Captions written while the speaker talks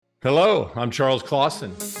Hello, I'm Charles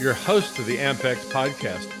Clausen, your host of the AMPx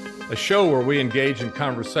Podcast, a show where we engage in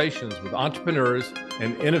conversations with entrepreneurs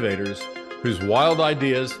and innovators whose wild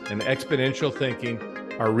ideas and exponential thinking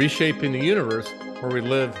are reshaping the universe where we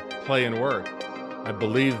live, play, and work. I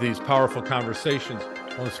believe these powerful conversations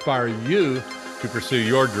will inspire you to pursue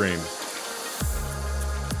your dreams.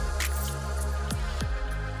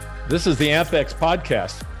 This is the AMPx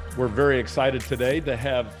Podcast. We're very excited today to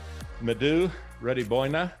have Madhu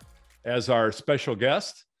Reddiboina as our special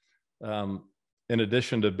guest. In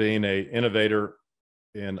addition to being an innovator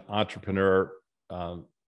and entrepreneur,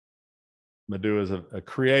 Madhu is a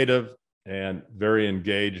creative and very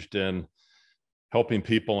engaged in helping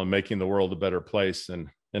people and making the world a better place. And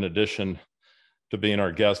in addition to being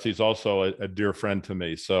our guest, he's also a dear friend to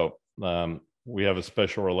me. So we have a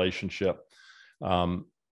special relationship.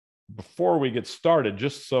 Before we get started,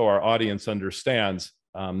 just so our audience understands,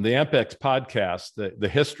 the AMPx Podcast, the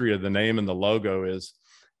history of the name and the logo is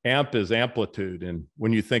AMP is amplitude. And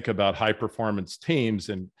when you think about high performance teams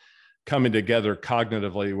and coming together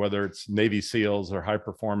cognitively, whether it's Navy SEALs or high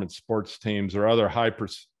performance sports teams or other high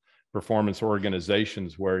performance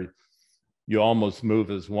organizations where you almost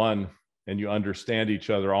move as one and you understand each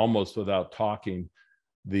other almost without talking,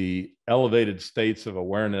 the elevated states of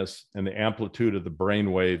awareness and the amplitude of the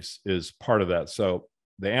brain waves is part of that. So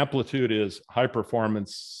the amplitude is high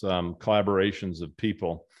performance collaborations of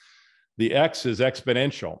people. The X is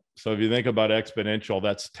exponential. So if you think about exponential,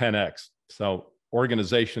 that's 10X. So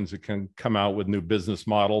organizations that can come out with new business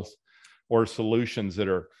models or solutions that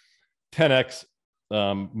are 10X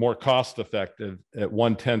more cost effective at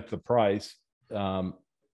 1/10 the price,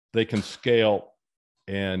 they can scale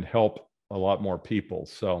and help a lot more people.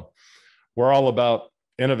 So we're all about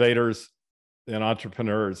innovators and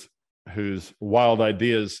entrepreneurs whose wild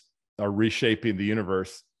ideas are reshaping the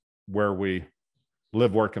universe where we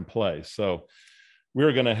live, work, and play. So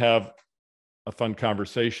we're going to have a fun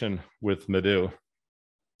conversation with Madhu.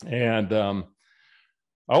 And I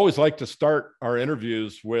always like to start our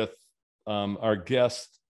interviews with our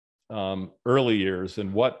guests' early years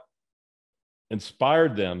and what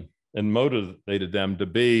inspired them and motivated them to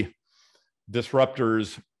be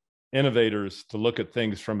disruptors, innovators, to look at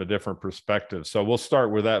things from a different perspective. So we'll start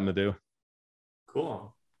with that, Madhu.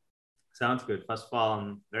 Cool. Sounds good. First of all,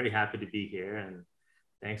 I'm very happy to be here and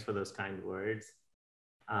thanks for those kind words.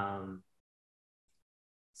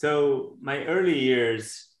 So my early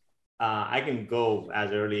years, I can go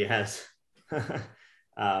as early as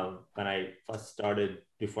when I first started,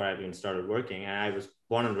 before I even started working. And I was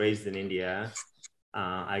born and raised in India.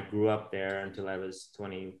 I grew up there until I was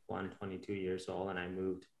 21, 22 years old, and I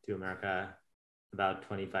moved to America about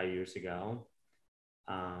 25 years ago.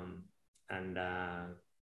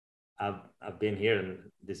 I've been here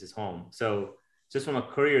and this is home. So just from a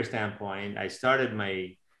career standpoint, I started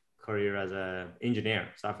my career as an engineer,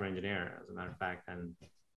 software engineer, as a matter of fact,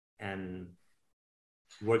 and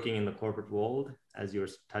working in the corporate world, as you're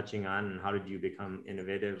touching on, and how did you become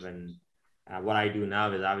innovative? And what I do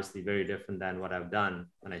now is obviously very different than what I've done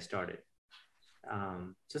when I started.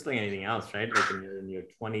 Just like anything else, right? Like in your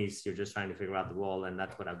 20s, you're just trying to figure out the world, and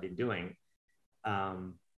that's what I've been doing.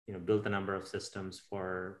 Built a number of systems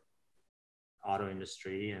for auto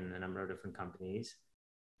industry and a number of different companies,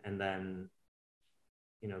 and then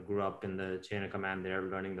grew up in the chain of command there,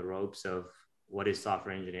 learning the ropes of what is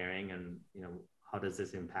software engineering and how does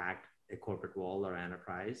this impact a corporate world or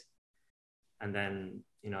enterprise. And then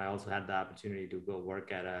I also had the opportunity to go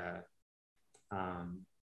work at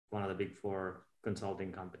one of the big four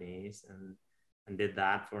consulting companies and did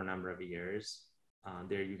that for a number of years.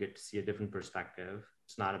 There you get to see a different perspective.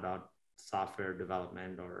 It's not about software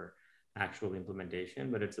development or actual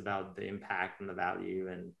implementation, but it's about the impact and the value,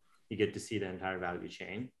 and you get to see the entire value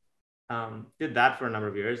chain. Did that for a number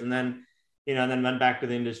of years, and then then went back to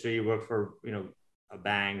the industry, worked for a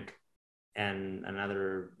bank and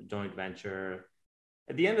another joint venture.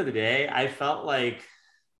 At the end of the day, I felt like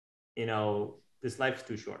this life's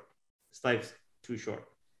too short. This life's too short,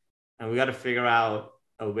 and we got to figure out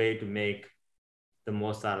a way to make the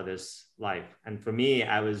most out of this life. And for me,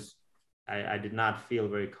 I did not feel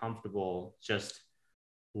very comfortable just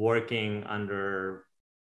working under,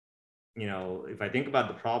 if I think about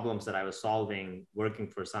the problems that I was solving, working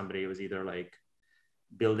for somebody, it was either like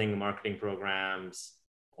building marketing programs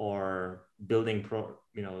or building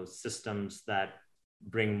systems that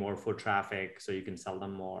bring more foot traffic so you can sell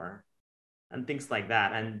them more and things like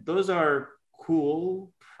that. And those are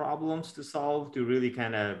cool problems to solve, to really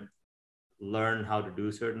kind of learn how to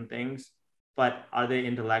do certain things, but are they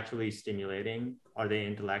intellectually stimulating? Are they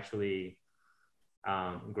intellectually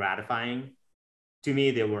gratifying? to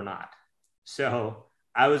me, they were not. So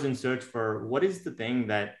I was in search for what is the thing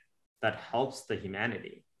that helps the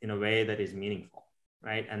humanity in a way that is meaningful,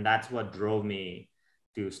 right? And that's what drove me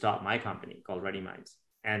to start my company called RediMinds.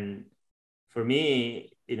 And for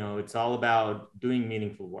me, it's all about doing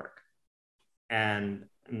meaningful work, and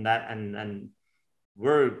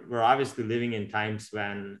we're obviously living in times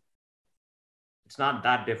when it's not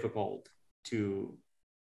that difficult to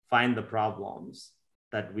find the problems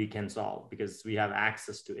that we can solve because we have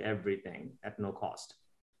access to everything at no cost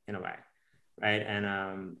in a way, right?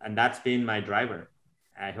 And that's been my driver.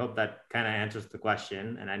 I hope that kind of answers the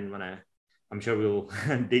question, and I'm sure we'll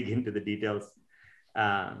dig into the details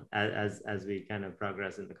as we kind of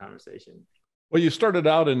progress in the conversation. Well, you started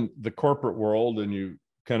out in the corporate world and you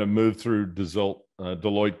kind of moved through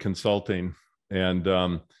Deloitte Consulting. And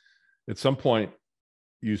at some point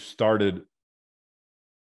you started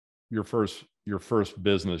your first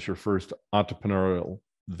business, your first entrepreneurial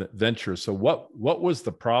venture. So what was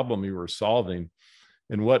the problem you were solving,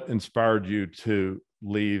 and what inspired you to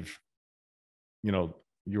leave,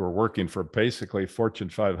 you were working for basically Fortune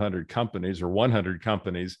 500 companies or 100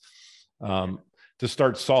 companies to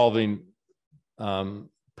start solving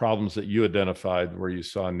problems that you identified where you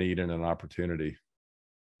saw a need and an opportunity?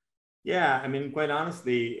 Yeah, I mean, quite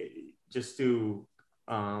honestly, just to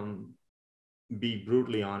be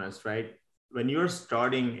brutally honest, right? When you're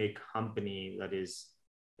starting a company that is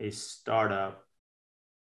a startup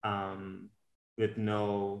with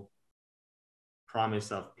no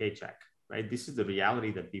promise of paycheck, right? This is the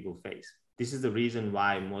reality that people face. This is the reason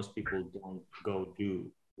why most people don't go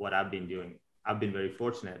do what I've been doing. I've been very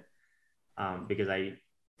fortunate because I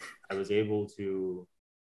was able to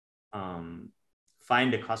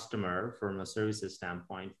find a customer from a services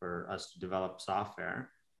standpoint for us to develop software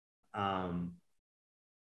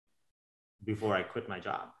before I quit my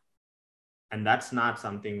job. And that's not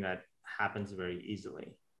something that happens very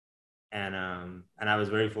easily. And I was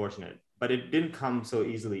very fortunate, but it didn't come so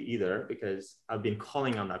easily either because I've been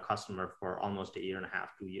calling on that customer for almost 1.5 years,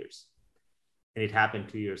 2 years. And it happened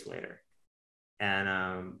 2 years later.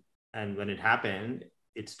 And when it happened,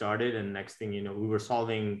 it started, and next thing you know, we were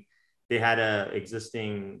solving, they had a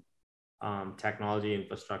existing technology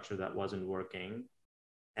infrastructure that wasn't working.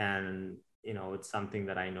 And, it's something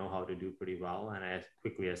that I know how to do pretty well. And I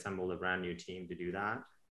quickly assembled a brand new team to do that.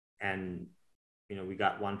 And, we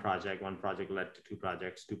got one project led to two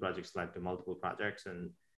projects led to multiple projects. And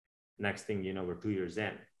next thing you know, we're 2 years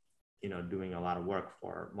in, doing a lot of work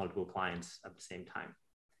for multiple clients at the same time.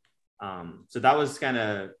 So that was kind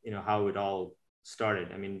of, how it all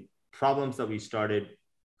started. I mean, problems that we started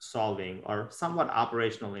solving are somewhat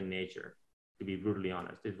operational in nature, to be brutally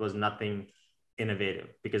honest. It was nothing innovative,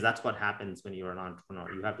 because that's what happens when you're an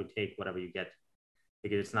entrepreneur. You have to take whatever you get,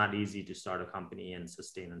 because it's not easy to start a company and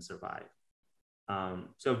sustain and survive.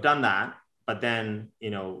 So I've done that, but then,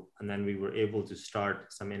 and then we were able to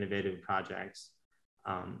start some innovative projects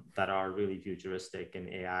that are really futuristic in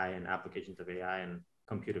AI and applications of AI and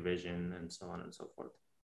computer vision and so on and so forth.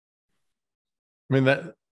 I mean,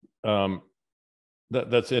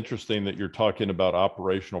 that's interesting that you're talking about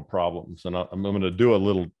operational problems, and I'm going to do a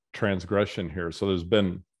little transgression here. So there's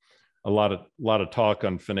been a lot of talk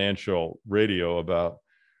on financial radio about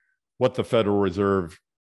what the Federal Reserve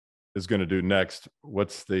is going to do next.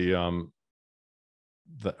 What's are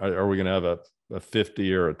we going to have a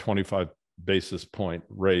 50 or a 25 basis point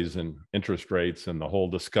raise in interest rates, and the whole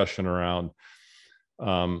discussion around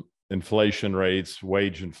inflation rates,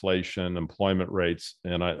 wage inflation, employment rates.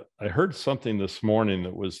 And I heard something this morning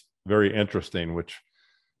that was very interesting, which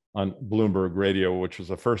on Bloomberg Radio, which was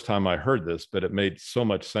the first time I heard this, but it made so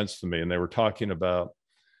much sense to me. And they were talking about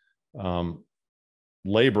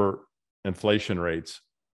labor inflation rates.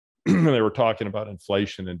 They were talking about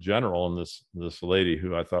inflation in general. And this lady,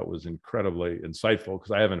 who I thought was incredibly insightful,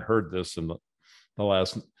 because I haven't heard this in the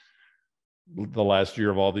last year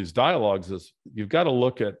of all these dialogues, is you've got to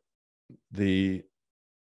look at the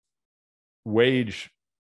wage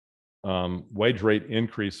rate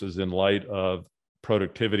increases in light of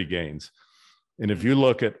productivity gains. And if you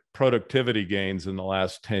look at productivity gains in the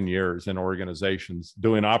last 10 years in organizations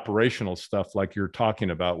doing operational stuff like you're talking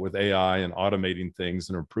about with AI and automating things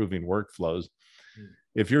and improving workflows,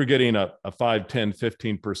 if you're getting a 5, 10,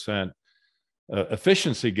 15%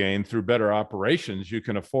 efficiency gain through better operations, you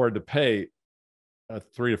can afford to pay a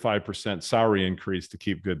 3 to 5% salary increase to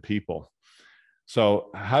keep good people. So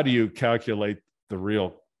how do you calculate the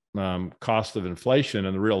real cost of inflation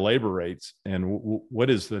and the real labor rates, and what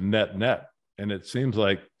is the net? And it seems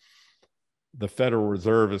like the Federal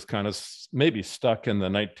Reserve is kind of maybe stuck in the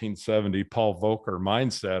 1970 Paul Volcker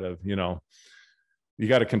mindset of, you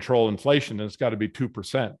got to control inflation, and it's got to be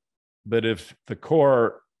 2%. But if the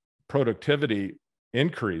core productivity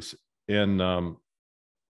increase in our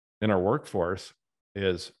workforce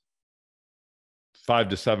is 5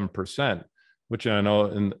 to 7%, which I know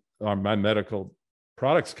in my medical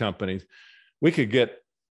products companies, we could get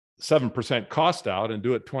 7% cost out and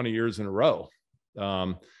do it 20 years in a row.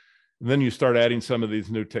 Then you start adding some of these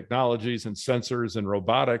new technologies and sensors and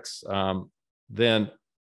robotics, then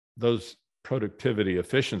those productivity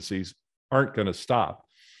efficiencies aren't going to stop.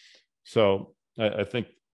 So I think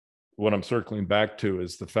what I'm circling back to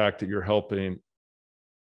is the fact that you're helping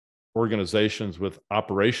organizations with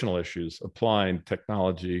operational issues, applying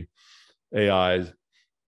technology, AI,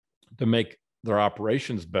 to make their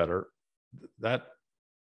operations better. That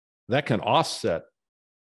can offset,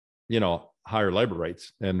 higher labor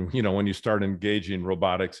rates. And, when you start engaging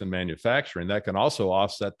robotics and manufacturing, that can also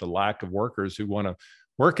offset the lack of workers who want to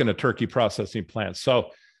work in a turkey processing plant.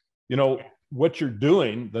 So, what you're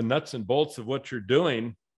doing, the nuts and bolts of what you're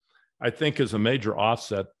doing, I think is a major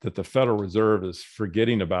offset that the Federal Reserve is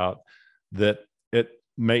forgetting about, that it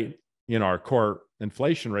may, our core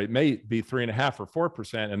inflation rate may be 3.5 or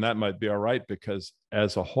 4%. And that might be all right, because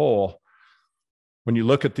as a whole, when you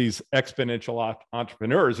look at these exponential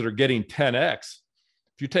entrepreneurs that are getting 10x,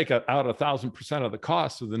 if you take out 1,000% of the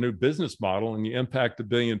cost of the new business model and you impact 1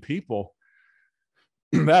 billion people,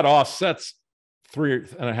 that offsets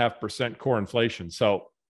 3.5% core inflation. So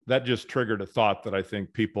that just triggered a thought that I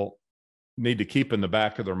think people need to keep in the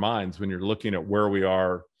back of their minds when you're looking at where we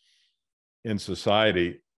are in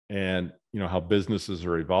society and how businesses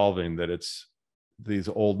are evolving, that it's these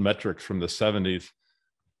old metrics from the 70s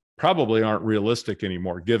probably aren't realistic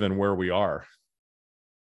anymore given where we are.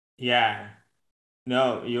 Yeah,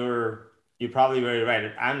 no, you're probably very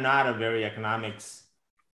right. I'm not a very economics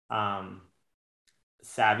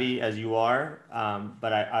savvy as you are,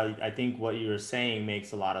 but I think what you're saying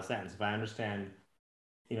makes a lot of sense. If I understand,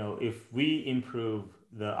 if we improve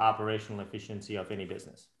the operational efficiency of any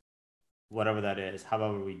business, whatever that is,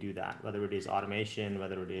 however we do that, whether it is automation,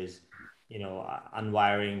 whether it is,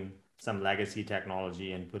 unwiring some legacy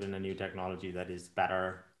technology and put in a new technology that is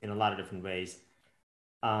better in a lot of different ways,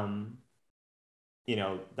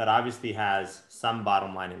 that obviously has some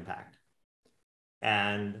bottom line impact.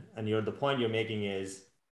 And the point you're making is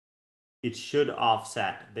it should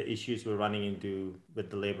offset the issues we're running into with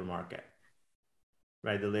the labor market,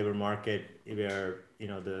 right? The labor market where,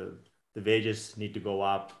 the wages need to go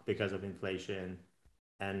up because of inflation,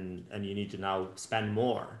 and you need to now spend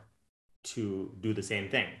more to do the same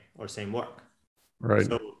thing or same work. Right.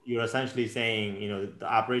 So you're essentially saying, the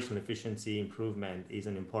operational efficiency improvement is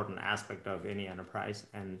an important aspect of any enterprise.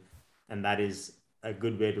 And that is a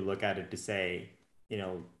good way to look at it, to say,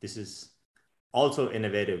 this is also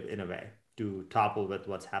innovative in a way to topple with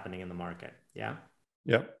what's happening in the market. Yeah.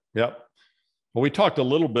 Yep. Well, we talked a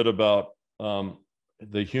little bit about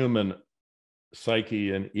the human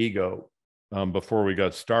psyche and ego before we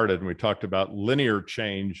got started. And we talked about linear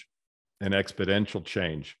change and exponential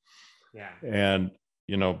change. Yeah. And,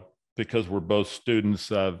 because we're both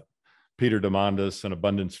students of Peter Diamandis and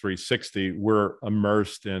Abundance 360, we're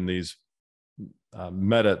immersed in these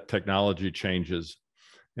meta technology changes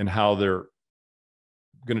and how they're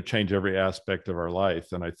going to change every aspect of our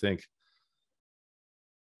life. And I think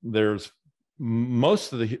there's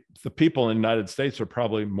most of the people in the United States are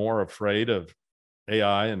probably more afraid of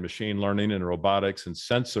AI and machine learning and robotics and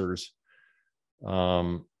sensors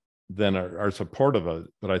than are supportive of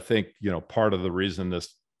it. But I think, part of the reason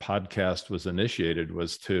this podcast was initiated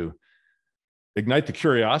was to ignite the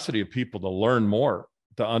curiosity of people to learn more,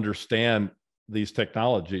 to understand these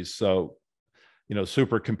technologies. So,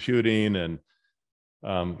 supercomputing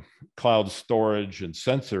and cloud storage and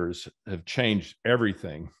sensors have changed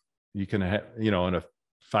everything. You can have, in a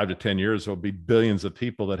 5 to 10 years, there'll be billions of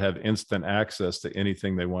people that have instant access to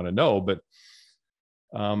anything they want to know. But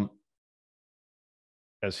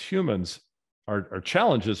as humans, our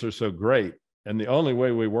challenges are so great. And the only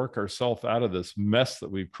way we work ourselves out of this mess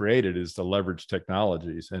that we've created is to leverage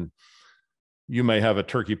technologies. And you may have a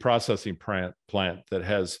turkey processing plant that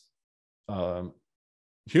has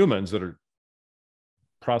humans that are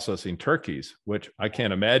processing turkeys, which I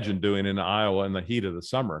can't imagine doing in Iowa in the heat of the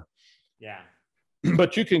summer. Yeah.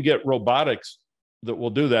 But you can get robotics that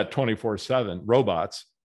will do that 24/7, robots,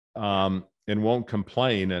 and won't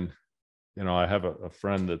complain. And, I have a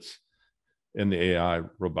friend that's in the AI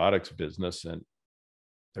robotics business, and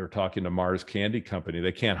they're talking to Mars Candy Company.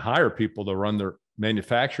 They can't hire people to run their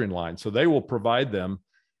manufacturing line. So they will provide them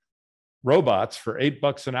robots for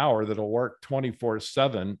 $8 an hour that'll work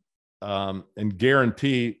 24/7 and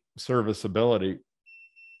guarantee serviceability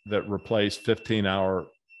that replace 15-hour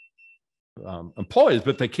employees,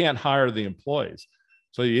 but they can't hire the employees.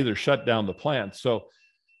 So you either shut down the plant. So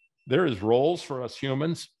there is roles for us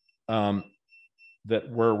humans that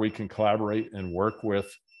where we can collaborate and work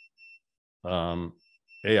with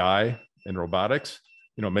AI and robotics.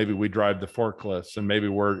 Maybe we drive the forklifts and maybe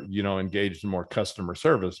we're, engaged in more customer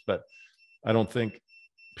service, but I don't think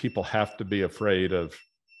people have to be afraid of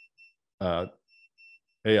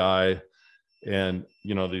AI and,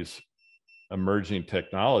 these emerging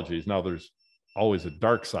technologies. Now, there's always a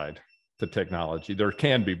dark side to technology. There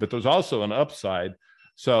can be, but there's also an upside.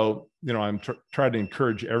 So, I'm trying to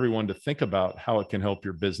encourage everyone to think about how it can help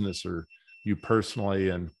your business or you personally,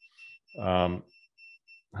 and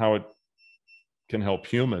how it can help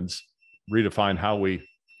humans redefine how we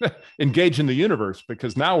engage in the universe,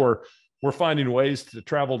 because now we're finding ways to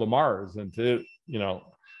travel to Mars and to,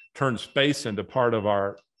 turn space into part of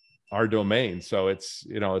our domain. So it's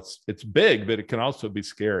big, but it can also be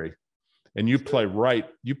scary. And you play right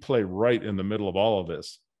in the middle of all of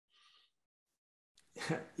this.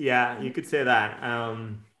 Yeah, you could say that.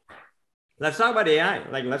 Let's talk about AI.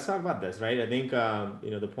 Let's talk about this, right? I think,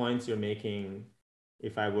 the points you're making,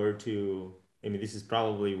 if I were to, this is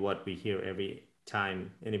probably what we hear every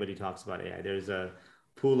time anybody talks about AI. There's a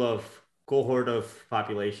cohort of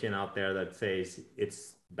population out there that says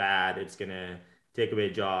it's bad, it's going to take away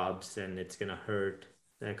jobs, and it's going to hurt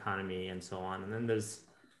the economy and so on. And then there's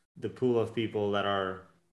the pool of people that are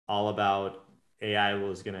all about AI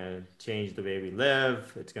was going to change the way we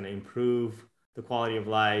live, it's going to improve the quality of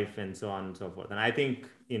life, and so on and so forth. And I think,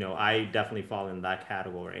 I definitely fall in that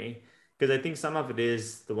category, because I think some of it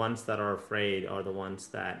is the ones that are afraid are the ones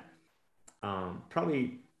that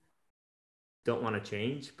probably don't want to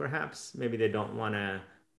change, perhaps. Maybe they don't want to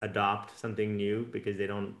adopt something new because they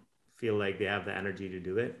don't feel like they have the energy to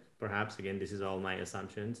do it. Perhaps, again, this is all my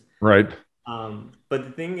assumptions. Right. But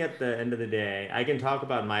the thing at the end of the day, I can talk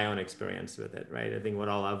about my own experience with it, right? I think what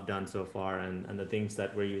all I've done so far and the things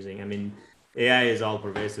that we're using. AI is all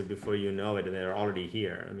pervasive before you know it, and they're already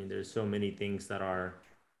here. There's so many things that are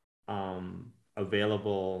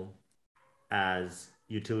available as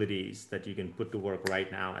utilities that you can put to work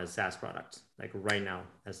right now as SaaS products,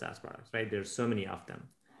 right? There's so many of them.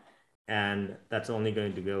 And that's only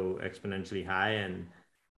going to go exponentially high.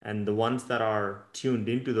 And the ones that are tuned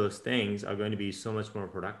into those things are going to be so much more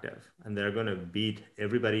productive. And they're going to beat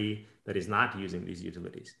everybody that is not using these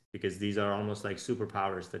utilities, because these are almost like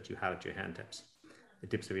superpowers that you have at your the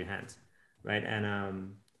tips of your hands, right?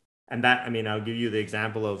 And that, I'll give you the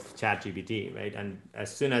example of ChatGPT, right? And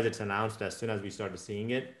as soon as it's announced, as soon as we started seeing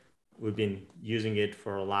it, we've been using it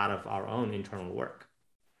for a lot of our own internal work,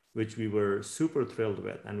 which we were super thrilled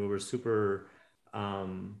with. And we were super,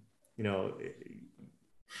 and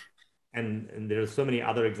there's so many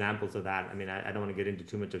other examples of that. I don't want to get into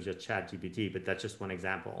too much of just ChatGPT, but that's just one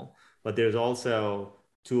example. But there's also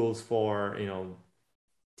tools for,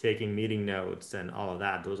 taking meeting notes and all of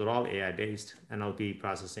that. Those are all AI based, NLP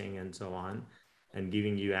processing and so on, and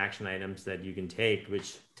giving you action items that you can take,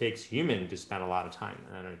 which takes human to spend a lot of time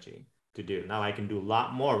and energy to do. Now I can do a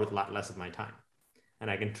lot more with a lot less of my time, and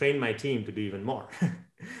I can train my team to do even more,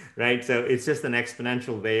 right? So it's just an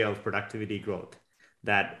exponential way of productivity growth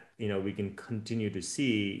that, we can continue to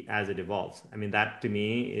see as it evolves. That to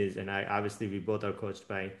me is, and obviously we both are coached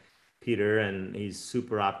by Peter, and he's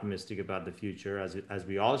super optimistic about the future, as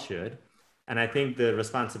we all should. And I think the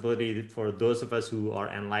responsibility for those of us who are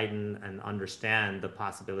enlightened and understand the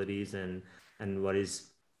possibilities and what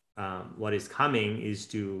is coming is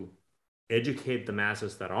to educate the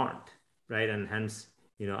masses that aren't, right? And hence,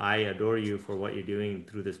 I adore you for what you're doing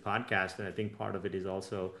through this podcast. And I think part of it is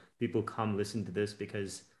also people come listen to this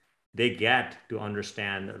because they get to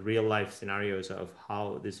understand real life scenarios of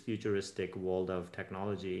how this futuristic world of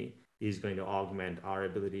technology is going to augment our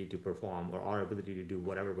ability to perform or our ability to do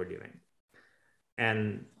whatever we're doing.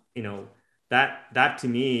 And, that to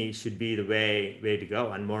me should be the way to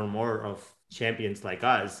go. And more of champions like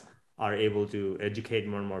us are able to educate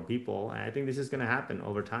more and more people. And I think this is going to happen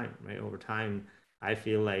over time, right? Over time, I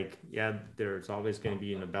feel like, yeah, there's always going to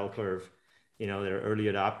be in a bell curve, there are early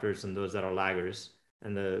adopters and those that are laggers,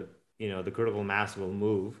 and the critical mass will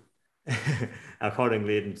move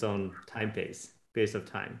accordingly in its own pace of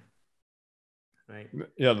time. Right.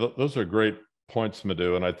 Yeah, those are great points,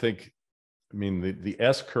 Madhu. And I think, the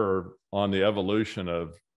S curve on the evolution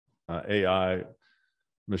of AI,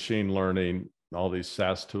 machine learning, all these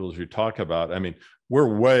SaaS tools you talk about,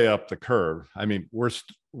 we're way up the curve.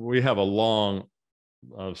 We have a long,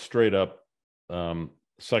 straight up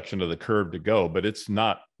section of the curve to go, but it's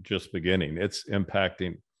not just beginning. It's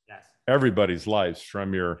impacting everybody's lives,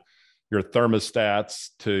 from your thermostats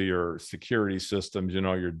to your security systems.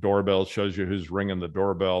 Your doorbell shows you who's ringing the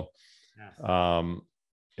doorbell. Yes.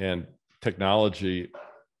 And technology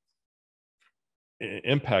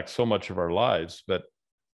impacts so much of our lives. But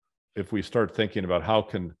if we start thinking about how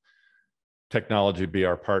can technology be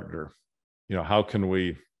our partner, how can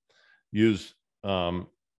we use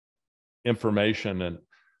information and,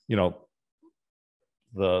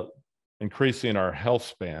 the increasing our health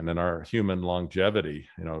span and our human longevity.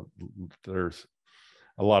 There's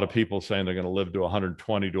a lot of people saying they're going to live to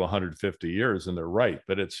 120 to 150 years, and they're right,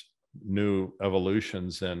 but it's new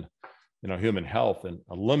evolutions in, human health and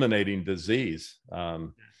eliminating disease.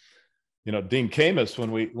 Dean Camus,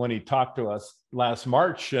 when he talked to us last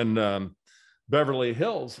March in Beverly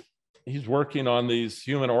Hills, he's working on these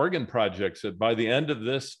human organ projects that by the end of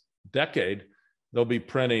this decade, they'll be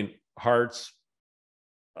printing hearts,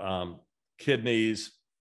 kidneys,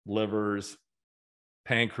 livers,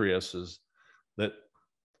 pancreases that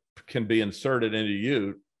can be inserted into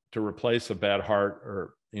you to replace a bad heart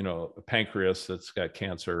or, a pancreas that's got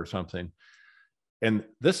cancer or something. And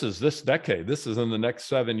this is this decade. This is in the next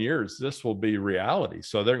 7 years. This will be reality.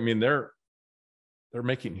 So they're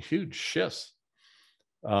making huge shifts.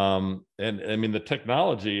 And I mean, the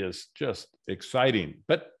technology is just exciting,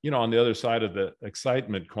 but, on the other side of the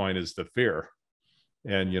excitement coin is the fear.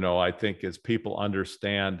 And, I think as people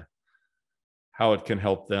understand how it can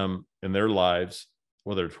help them in their lives,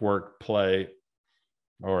 whether it's work, play,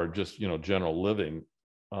 or just, general living,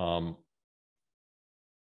 and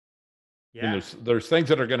there's things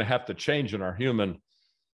that are going to have to change in our human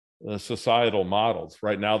societal models.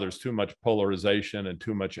 Right now, there's too much polarization and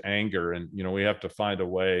too much anger. And, we have to find a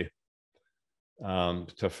way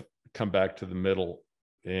to come back to the middle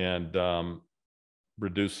and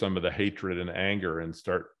reduce some of the hatred and anger and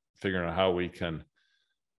start figuring out how we can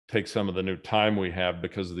take some of the new time we have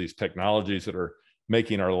because of these technologies that are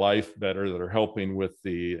making our life better, that are helping with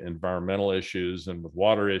the environmental issues and with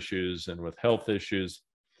water issues and with health issues.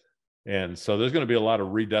 And so there's going to be a lot of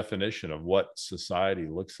redefinition of what society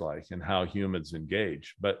looks like and how humans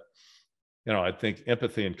engage. But, I think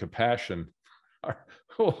empathy and compassion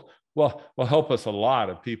will help us a lot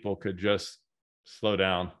if people could just slow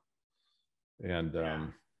down. And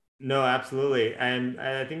no, absolutely. And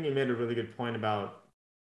I think you made a really good point about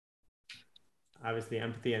obviously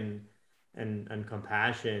empathy and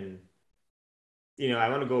compassion. I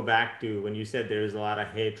want to go back to when you said there's a lot of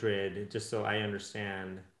hatred, just so I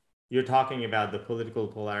understand. You're talking about the political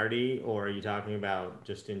polarity, or are you talking about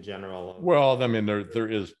just in general? Well, I mean, there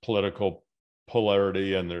is political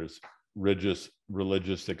polarity, and there's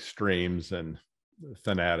religious extremes and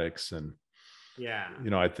fanatics. And,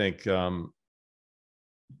 I think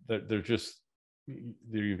they're just,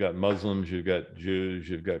 you've got Muslims, you've got Jews,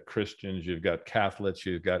 you've got Christians, you've got Catholics,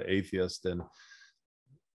 you've got atheists, and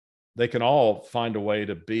they can all find a way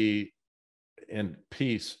to be in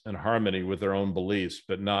peace and harmony with their own beliefs,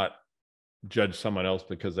 but not judge someone else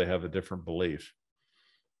because they have a different belief.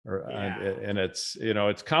 And it's,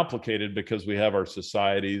 it's complicated because we have our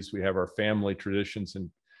societies, we have our family traditions and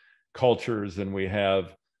cultures, and we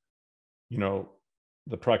have,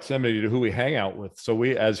 the proximity to who we hang out with. So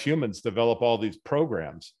we, as humans, develop all these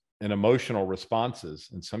programs and emotional responses.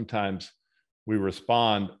 And sometimes we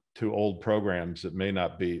respond to old programs that may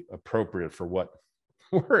not be appropriate for what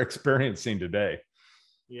we're experiencing today.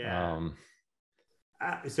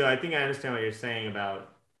 So I think I understand what you're saying about,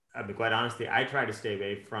 but quite honestly, I try to stay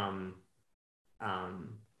away from I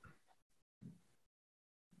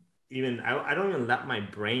don't even let my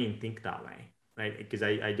brain think that way, right? Because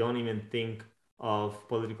I don't even think of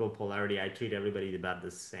political polarity. I treat everybody about the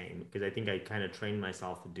same, because I think I kind of trained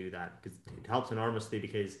myself to do that, because it helps enormously,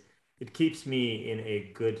 because it keeps me in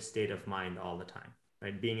a good state of mind all the time,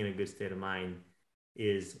 right? Being in a good state of mind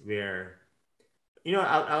is where,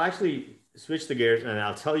 I'll actually switch the gears and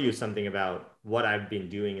I'll tell you something about what I've been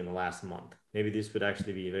doing in the last month. Maybe this would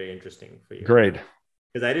actually be very interesting for you. Great.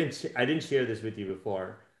 Because I didn't share this with you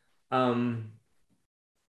before. Ever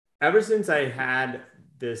since I had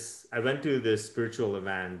this, I went to this spiritual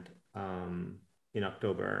event in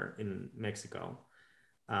October in Mexico.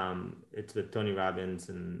 It's with Tony Robbins,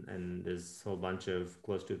 and there's a whole bunch of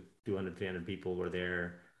close to 200, 300 people were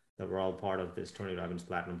there that were all part of this Tony Robbins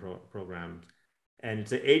Platinum program. And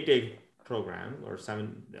it's an 8-day program, or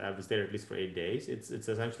 7. I was there at least for 8 days. It's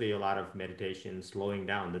essentially a lot of meditation, slowing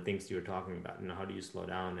down, the things you were talking about. How do you slow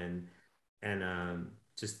down and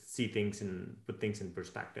just see things and put things in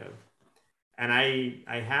perspective. And I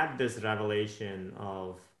had this revelation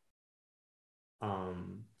of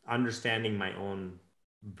understanding my own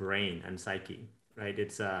brain and psyche. right?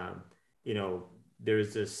 It's,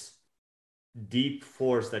 there's this deep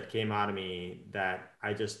force that came out of me that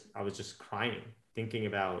I was just crying, thinking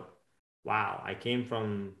about, wow, I came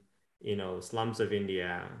from, slums of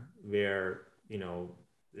India where,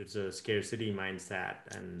 it's a scarcity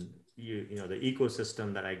mindset, and the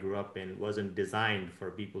ecosystem that I grew up in wasn't designed for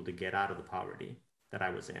people to get out of the poverty that I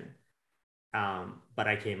was in. But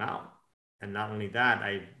I came out, and not only that,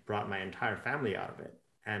 I brought my entire family out of it,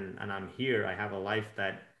 and I'm here. I have a life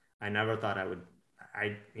that I never thought I would.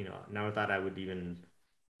 Never thought I would even.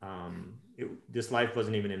 This life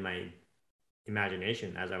wasn't even in my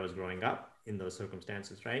imagination as I was growing up in those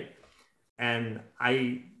circumstances, right? And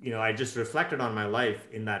I just reflected on my life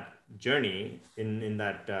in that journey, in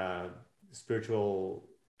that spiritual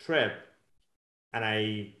trip, and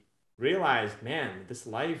I realized, man, this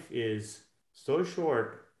life is so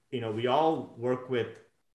short. We all work with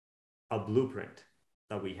a blueprint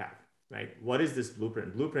that we have, right? What is this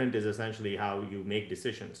blueprint? Blueprint is essentially how you make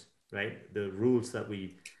decisions, right? The rules that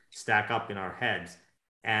we stack up in our heads.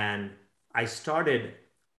 And I started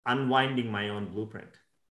unwinding my own blueprint.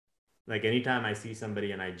 Like anytime I see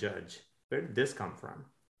somebody and I judge, where did this come from?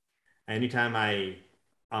 Anytime I,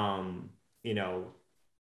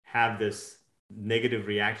 have this negative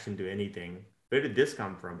reaction to anything, where did this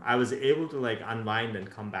come from? I was able to like unwind and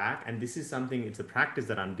come back. And this is something, it's a practice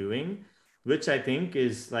that I'm doing, which I think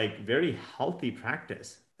is like very healthy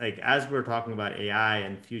practice. Like as we're talking about AI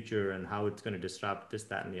and future and how it's going to disrupt this,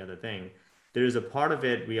 that, and the other thing, there is a part of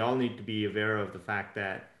it we all need to be aware of the fact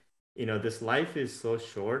that, this life is so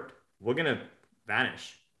short. We're going to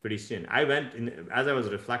vanish pretty soon. As I was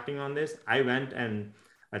reflecting on this, I went and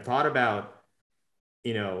I thought about,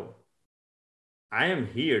 I am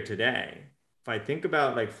here today. If I think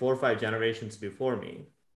about like 4 or 5 generations before me,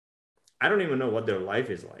 I don't even know what their life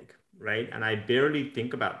is like, right? And I barely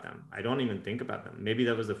think about them. I don't even think about them. Maybe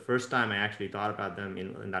that was the first time I actually thought about them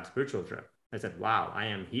in that spiritual trip. I said, wow, I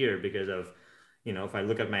am here because of, if I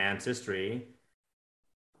look at my ancestry,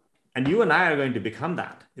 and you and I are going to become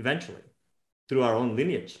that eventually through our own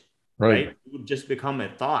lineage, right? It would just become a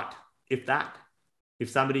thought, if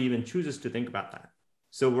somebody even chooses to think about that.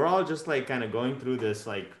 So we're all just like kind of going through this,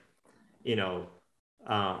 like,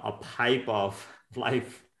 a pipe of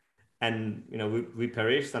life, and we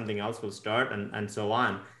perish, something else will start, and so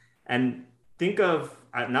on. And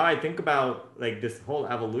now I think about like this whole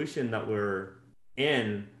evolution that we're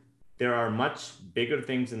in. There are much bigger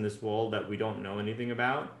things in this world that we don't know anything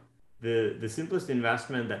about. The simplest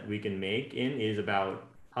investment that we can make is about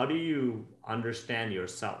how do you understand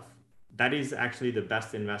yourself. That is actually the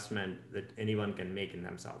best investment that anyone can make in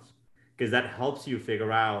themselves, because that helps you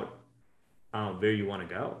figure out where you want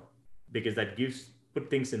to go, because that put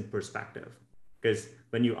things in perspective. Because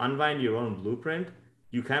when you unwind your own blueprint,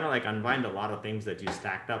 you kind of like unwind a lot of things that you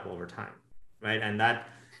stacked up over time, right? And that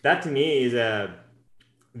to me is a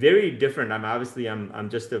very different. I'm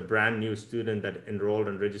just a brand new student that enrolled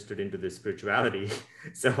and registered into this spirituality,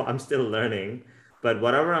 so I'm still learning. But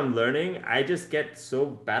whatever I'm learning, I just get so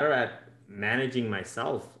better at managing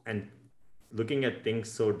myself and looking at things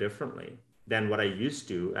so differently than what I used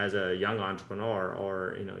to as a young entrepreneur,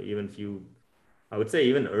 or I would say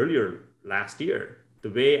even earlier last year. The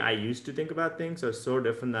way I used to think about things are so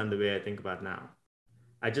different than the way I think about now.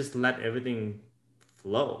 I just let everything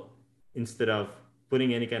flow instead of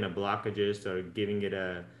putting any kind of blockages or giving it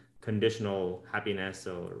a conditional happiness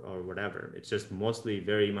or whatever. It's just mostly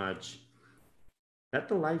very much let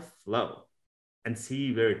the life flow and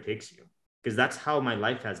see where it takes you. Because that's how my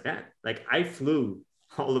life has been. Like I flew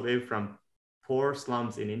all the way from poor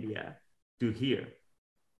slums in India to here.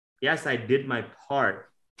 Yes, I did my part,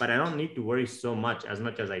 but I don't need to worry so much as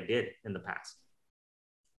I did in the past.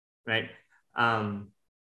 Right?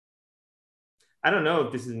 I don't know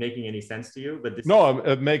if this is making any sense to you, but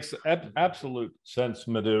it makes absolute sense,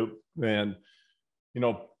 Madhu. And,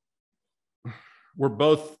 we're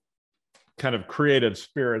both kind of creative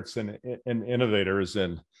spirits and innovators.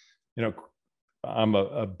 And, I'm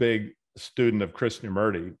a big student of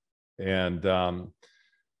Krishnamurti, and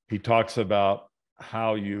he talks about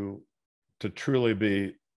how to truly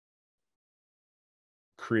be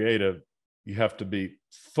creative, you have to be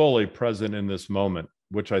fully present in this moment,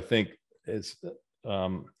 which I think is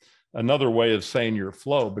another way of saying your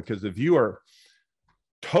flow. Because if you are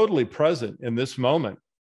totally present in this moment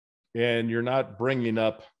and you're not bringing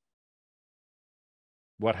up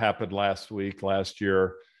what happened last week, last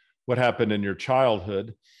year, what happened in your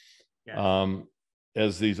childhood,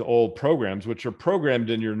 as these old programs, which are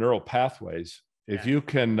programmed in your neural pathways, if you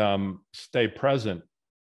can stay present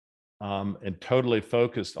and totally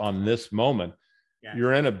focused on this moment,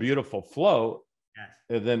 you're in a beautiful flow. Yes.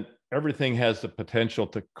 then everything has the potential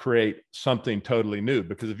to create something totally new.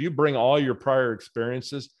 Because if you bring all your prior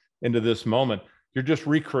experiences into this moment, you're just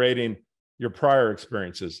recreating your prior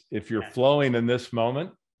experiences. If you're flowing in this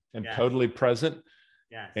moment and totally present,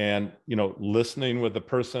 and listening with the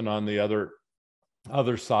person on the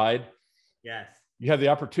other side, you have the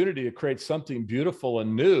opportunity to create something beautiful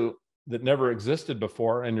and new that never existed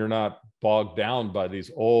before, and you're not bogged down by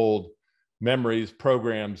these old memories,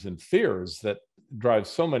 programs, and fears that drive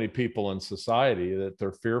so many people in society, that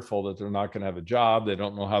they're fearful that they're not going to have a job. They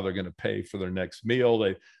don't know how they're going to pay for their next meal.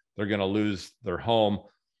 They're going to lose their home.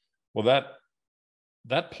 Well,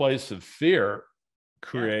 that place of fear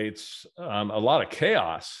creates a lot of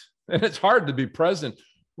chaos, and it's hard to be present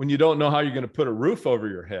when you don't know how you're going to put a roof over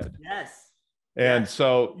your head. And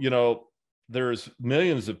so, there's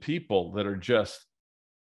millions of people that are just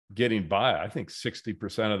getting by. I think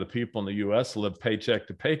 60% of the people in the US live paycheck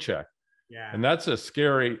to paycheck. And that's a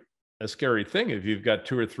scary thing if you've got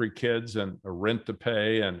 2 or 3 kids and a rent to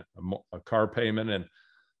pay and a car payment. And,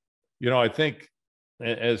 I think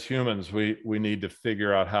as humans, we need to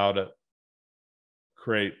figure out how to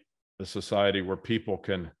create a society where people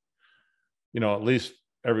can, at least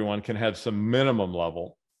everyone can have some minimum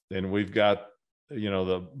level. And we've got,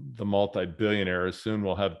 the multi-billionaires. Soon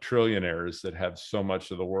we'll have trillionaires that have so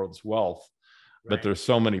much of the world's wealth, but there's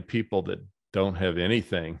so many people that don't have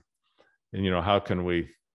anything. And, how can we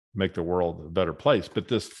make the world a better place? But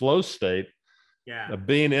this flow state of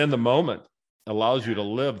being in the moment allows you to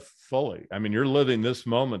live fully. I mean, you're living this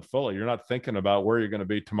moment fully. You're not thinking about where you're going to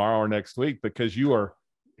be tomorrow or next week, because you are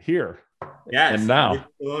here. And now.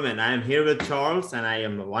 I am here with Charles, and I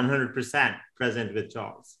am 100% present with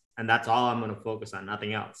Charles. And that's all I'm going to focus on,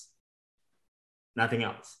 nothing else. Nothing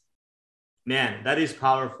else. Man, that is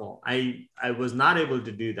powerful. I was not able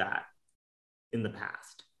to do that in the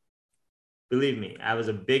past. Believe me, I was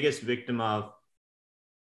the biggest victim of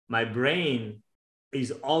my brain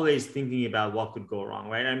is always thinking about what could go wrong,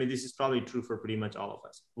 right? I mean, this is probably true for pretty much all of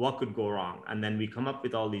us. What could go wrong? And then we come up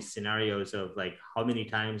with all these scenarios of like how many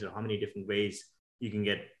times or how many different ways you can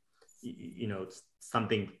get,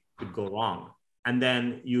 something could go wrong. And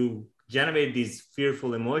then you generate these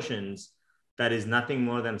fearful emotions that is nothing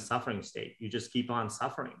more than suffering state. You just keep on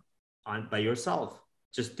suffering by yourself,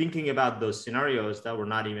 just thinking about those scenarios that were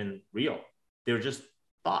not even real. They were just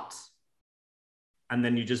thoughts. And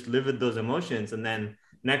then you just live with those emotions. And then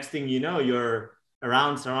next thing you know, you're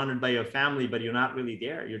surrounded by your family, but you're not really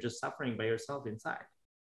there. You're just suffering by yourself inside.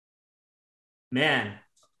 Man,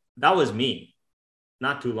 that was me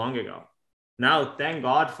not too long ago. Now, thank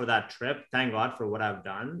God for that trip. Thank God for what I've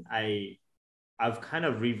done. I've kind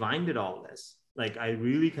of rewinded all this. Like, I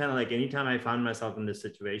really kind of like, anytime I found myself in this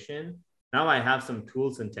situation, now I have some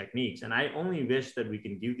tools and techniques. And I only wish that we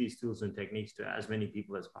can give these tools and techniques to as many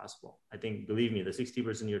people as possible. I think, believe me, the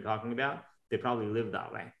 60% you're talking about, they probably live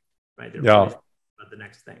that way, right? They're always about the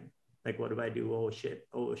next thing. Like, what do I do? Oh shit.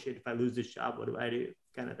 If I lose this job, what do I do?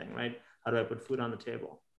 Kind of thing, right? How do I put food on the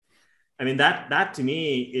table? I mean, that to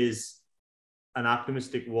me is an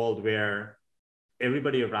optimistic world where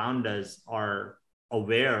everybody around us are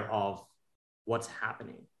aware of what's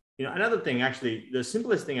happening. Another thing, actually, the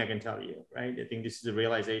simplest thing I can tell you, right? I think this is a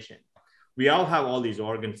realization. We all have all these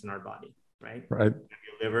organs in our body, right? Right.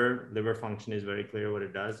 Your liver function is very clear what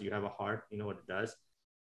it does. You have a heart, you know what it does.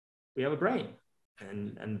 We have a brain.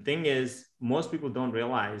 And the thing is, most people don't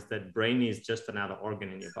realize that brain is just another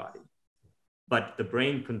organ in your body. But the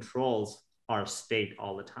brain controls our state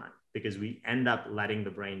all the time, because we end up letting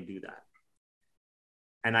the brain do that.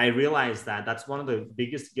 And I realized that that's one of the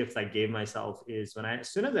biggest gifts I gave myself is as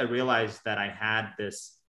soon as I realized that I had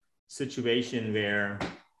this situation where,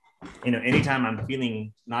 anytime I'm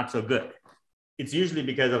feeling not so good, it's usually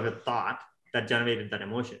because of a thought that generated that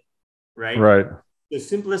emotion, right? Right. The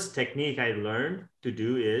simplest technique I learned to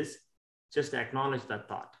do is just acknowledge that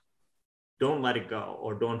thought. Don't let it go,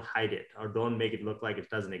 or don't hide it, or don't make it look like it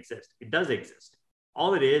doesn't exist. It does exist.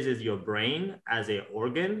 All it is your brain as an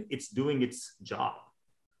organ, it's doing its job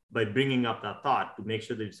by bringing up that thought to make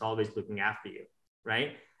sure that it's always looking after you,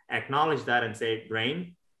 right? Acknowledge that and say,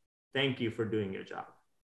 brain, thank you for doing your job.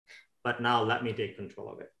 But now let me take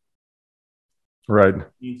control of it. Right.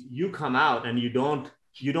 You come out and you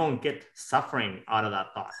don't get suffering out of that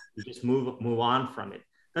thought. You just move on from it.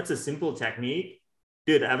 That's a simple technique.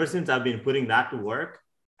 Dude, ever since I've been putting that to work,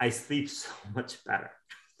 I sleep so much better.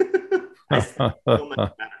 I sleep so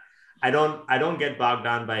much better. I don't get bogged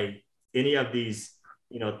down by any of these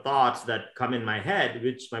thoughts that come in my head,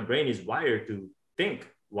 which my brain is wired to think,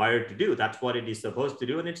 wired to do. That's what it is supposed to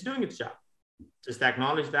do, and it's doing its job. Just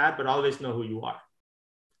acknowledge that, but always know who you are.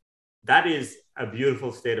 That is a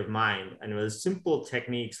beautiful state of mind. And with simple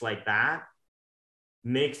techniques like that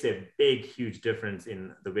makes a big, huge difference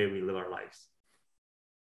in the way we live our lives.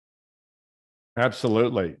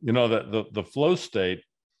 Absolutely. You know, the flow state,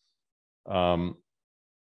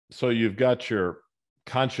 so you've got your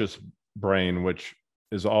conscious brain, which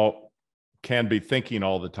is can be thinking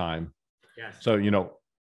all the time. Yes. So, you know,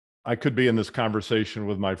 I could be in this conversation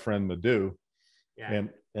with my friend Madhu, yeah.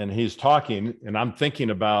 and he's talking and I'm thinking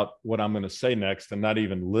about what I'm going to say next and not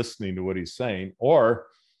even listening to what he's saying. Or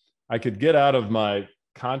I could get out of my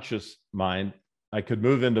conscious mind. I could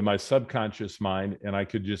move into my subconscious mind and I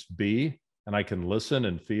could just be, and I can listen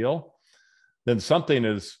and feel. Then something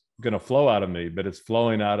is going to flow out of me, but it's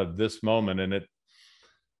flowing out of this moment. And it,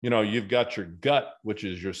 you know, you've got your gut, which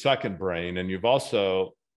is your second brain, and you've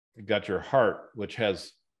also got your heart, which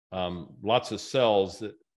has lots of cells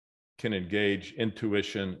that can engage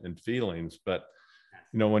intuition and feelings. But,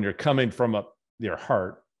 you know, when you're coming from your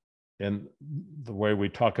heart, and the way we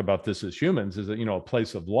talk about this as humans is that, you know, a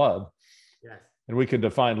place of love. Yes. And we can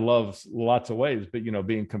define love lots of ways, but, you know,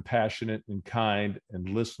 being compassionate and kind and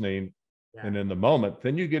listening and in the moment,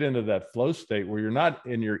 then you get into that flow state where you're not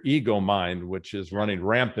in your ego mind, which is running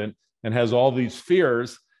rampant and has all these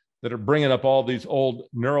fears that are bringing up all these old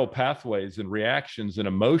neural pathways and reactions and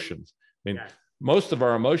emotions. I mean, most of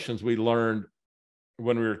our emotions we learned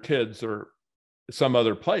when we were kids or some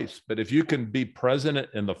other place. But if you can be present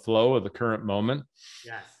in the flow of the current moment,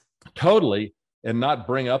 totally, and not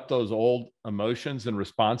bring up those old emotions and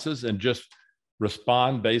responses and just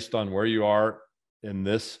respond based on where you are in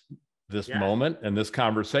this moment and this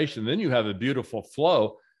conversation, then you have a beautiful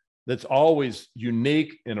flow that's always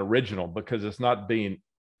unique and original because it's not being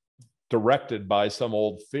directed by some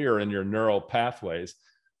old fear in your neural pathways.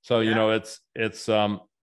 So, you know, it's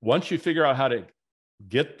once you figure out how to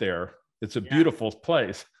get there, it's a beautiful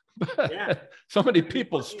place. So many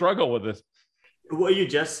people struggle with this. What you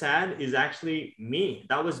just said is actually me.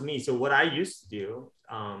 That was me. So what I used to do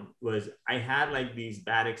was I had like these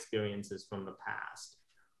bad experiences from the past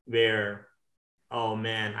where, oh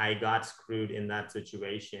man, I got screwed in that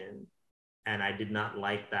situation and I did not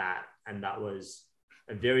like that. And that was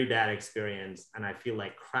a very bad experience. And I felt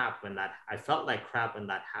like crap when that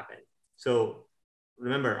happened. So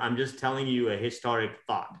remember, I'm just telling you a historic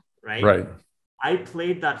thought, right? Right. I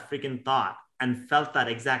played that freaking thought and felt that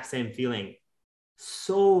exact same feeling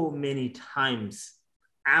so many times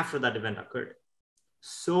after that event occurred.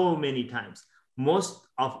 So many times. Most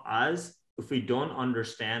of us, if we don't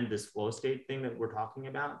understand this flow state thing that we're talking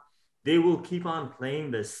about, they will keep on playing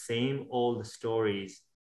the same old stories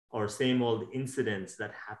or same old incidents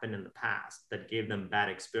that happened in the past that gave them bad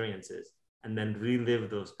experiences, and then relive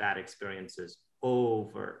those bad experiences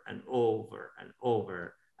over and over and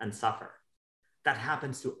over and suffer. That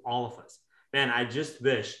happens to all of us. Man, I just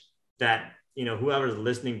wish that, you know, whoever's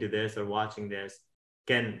listening to this or watching this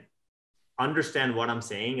can understand what I'm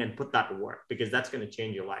saying and put that to work, because that's going to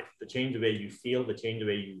change your life, to change the way you feel, to change the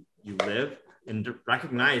way you live, and to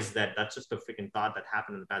recognize that that's just a freaking thought that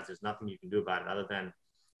happened in the past. There's nothing you can do about it other than,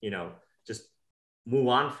 you know, just move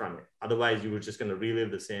on from it. Otherwise, you were just going to relive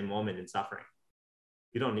the same moment in suffering.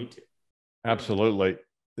 You don't need to. Absolutely.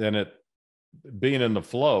 And being in the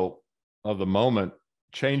flow of the moment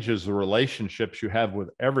changes the relationships you have with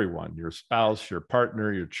everyone, your spouse, your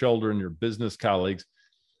partner, your children, your business colleagues,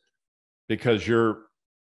 because you're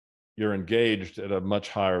engaged at a much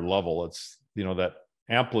higher level. It's, you know, that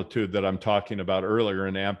amplitude that I'm talking about earlier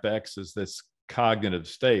in AMPx is this cognitive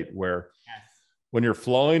state where when you're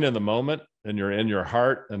flowing in the moment and you're in your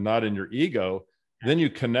heart and not in your ego, then you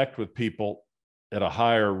connect with people at a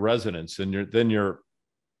higher resonance, and then your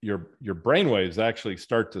brainwaves actually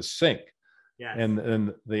start to sync.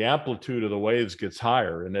 And the amplitude of the waves gets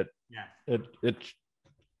higher, and it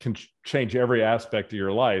can change every aspect of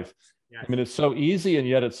your life. I mean, it's so easy and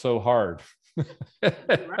yet it's so hard.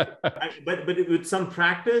 Right. But with some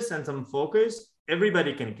practice and some focus,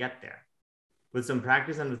 everybody can get there. With some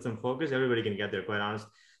practice and with some focus, everybody can get there, quite honest.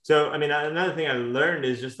 So, I mean, another thing I learned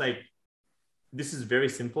is just like, this is very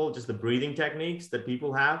simple, just the breathing techniques that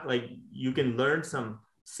people have. Like, you can learn some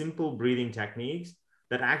simple breathing techniques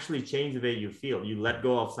that actually change the way you feel. You let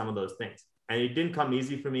go of some of those things. And it didn't come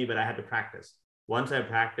easy for me, but I had to practice. Once I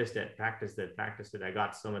practiced it, I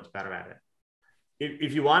got so much better at it.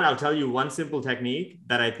 If you want, I'll tell you one simple technique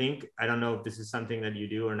that I think, I don't know if this is something that you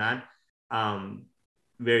do or not,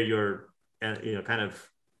 where you're, you know, kind of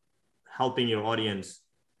helping your audience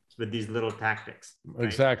with these little tactics. Right?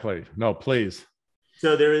 Exactly. No, please.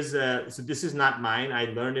 So so this is not mine. I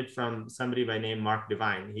learned it from somebody by name Mark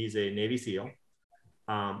Devine. He's a Navy SEAL.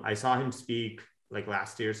 I saw him speak like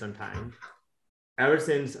last year sometime. ever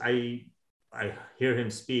since I hear him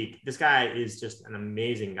speak, this guy is just an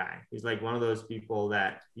amazing guy. He's like one of those people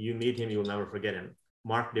that you meet him, you'll never forget him.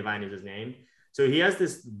 Mark Divine is his name. So he has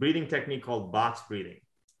this breathing technique called box breathing.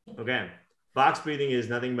 Okay. Box breathing is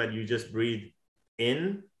nothing but you just breathe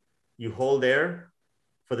in, you hold air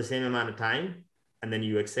for the same amount of time, and then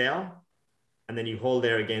you exhale, and then you hold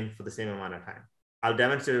air again for the same amount of time. I'll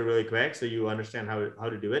demonstrate it really quick so you understand how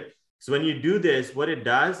to do it. So when you do this, what it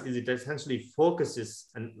does is it essentially focuses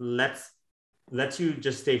and lets you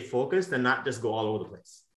just stay focused and not just go all over the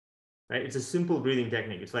place, right? It's a simple breathing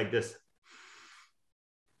technique. It's like this.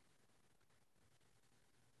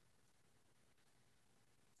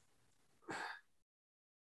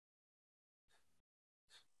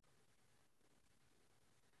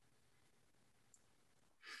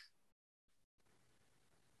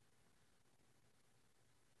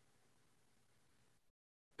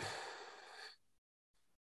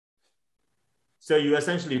 So you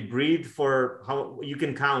essentially breathe for how you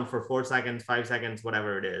can count for 4 seconds, 5 seconds,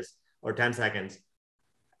 whatever it is, or 10 seconds.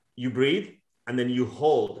 You breathe and then you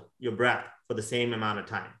hold your breath for the same amount of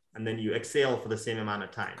time. And then you exhale for the same amount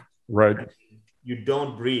of time. Right. You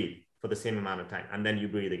don't breathe for the same amount of time. And then you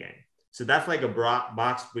breathe again. So that's like a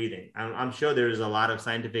box breathing. I'm sure there is a lot of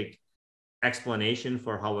scientific explanation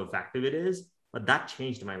for how effective it is, but that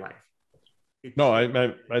changed my life. No,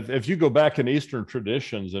 if you go back in Eastern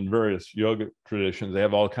traditions and various yoga traditions, they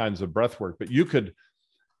have all kinds of breath work, but you could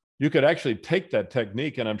actually take that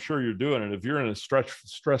technique, and I'm sure you're doing it. If you're in a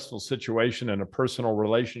stressful situation in a personal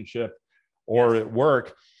relationship or at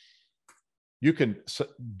work, you can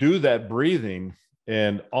do that breathing,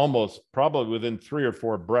 and almost probably within 3 or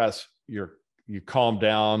 4 breaths, you calm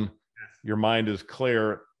down, your mind is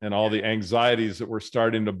clear, and all the anxieties that were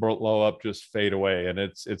starting to blow up just fade away. And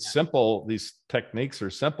it's simple. These techniques are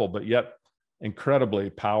simple, but yet incredibly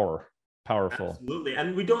powerful. Absolutely.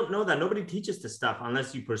 And we don't know that. Nobody teaches this stuff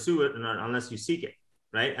unless you pursue it and unless you seek it,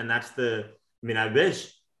 right? And I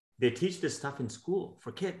wish they teach this stuff in school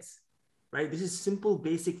for kids, right? This is simple,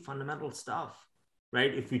 basic, fundamental stuff,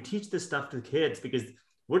 right? If we teach this stuff to kids, because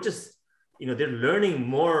we're just, they're learning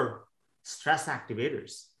more stress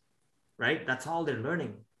activators, right? That's all they're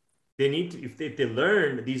learning. They need to, if they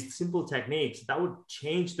learn these simple techniques, that would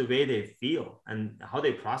change the way they feel and how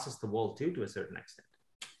they process the world too, to a certain extent,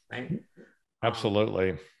 right?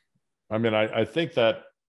 Absolutely. I think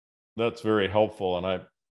that's very helpful. And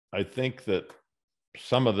I think that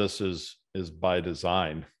some of this is by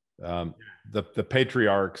design. The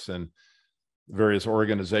patriarchs and various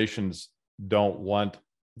organizations don't want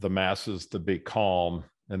the masses to be calm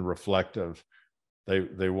and reflective.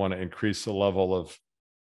 They want to increase the level of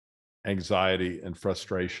anxiety and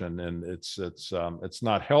frustration, and it's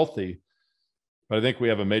not healthy. But I think we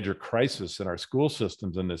have a major crisis in our school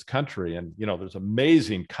systems in this country, and there's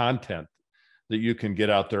amazing content that you can get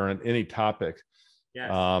out there on any topic. Yes.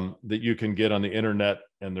 That you can get on the internet,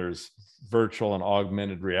 and there's virtual and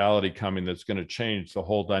augmented reality coming that's going to change the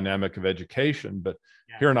whole dynamic of education. But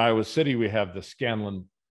here in Iowa City, we have the Scanlon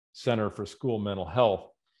Center for School Mental Health,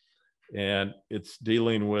 and it's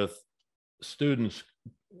dealing with students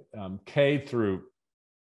K through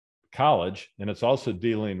college, and it's also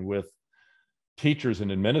dealing with teachers and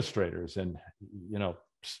administrators. And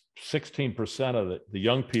 16% of the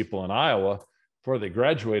young people in Iowa, before they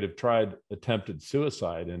graduate, have attempted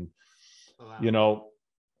suicide. And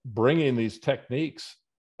bringing these techniques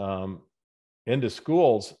into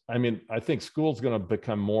schools, I think school's going to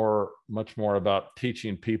become much more about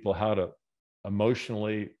teaching people how to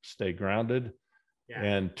emotionally stay grounded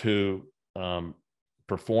and to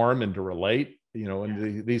perform and to relate.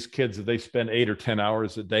 And these kids, they spend 8 or 10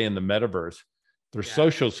 hours a day in the metaverse. Their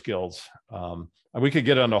social skills. And we could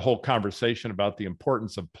get on a whole conversation about the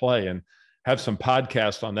importance of play and have some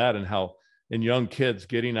podcasts on that, and how in young kids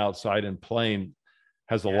getting outside and playing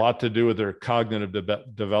has a lot to do with their cognitive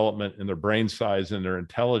development and their brain size and their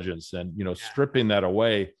intelligence. And, stripping that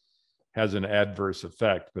away has an adverse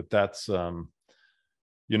effect. But that's, in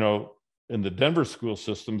the Denver school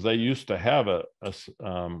systems, they used to have a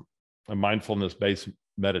mindfulness-based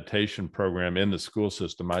meditation program in the school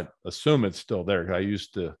system. I assume it's still there. I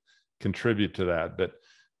used to contribute to that, but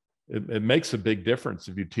it makes a big difference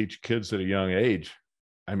if you teach kids at a young age.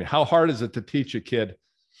 How hard is it to teach a kid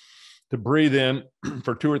to breathe in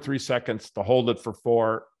for 2 or 3 seconds, to hold it for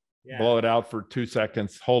 4, blow it out for 2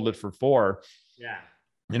 seconds, hold it for 4.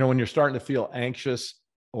 When you're starting to feel anxious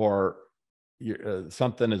or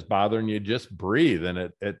something is bothering you, just breathe. And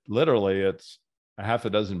it literally, it's a half a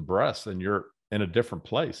dozen breaths and you're in a different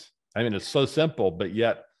place. It's so simple, but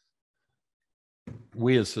yet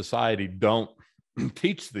we as society don't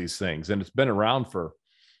teach these things, and it's been around for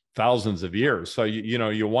thousands of years. So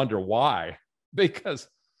you wonder why, because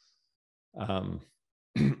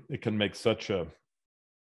it can make such an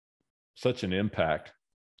impact.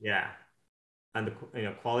 Yeah, and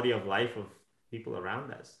the quality of life of people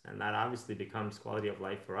around us, and that obviously becomes quality of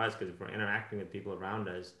life for us, because if we're interacting with people around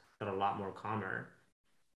us that are a lot more calmer,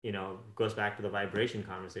 goes back to the vibration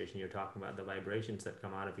conversation you're talking about. The vibrations that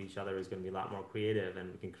come out of each other is going to be a lot more creative,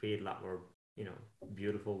 and we can create a lot more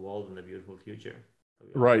beautiful world and a beautiful future.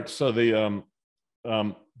 Right. So the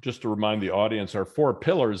just to remind the audience, our 4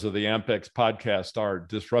 pillars of the AMPx podcast are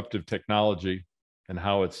disruptive technology and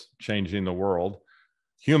how it's changing the world,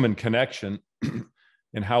 human connection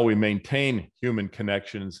and how we maintain human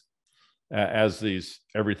connections as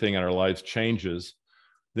everything in our lives changes,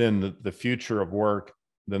 then the future of work,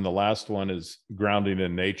 then the last one is grounding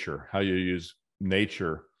in nature, how you use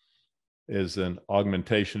nature is an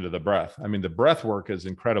augmentation to the breath. I mean, the breath work is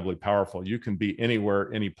incredibly powerful. You can be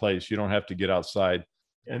anywhere, any place. You don't have to get outside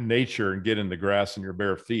in nature and get in the grass in your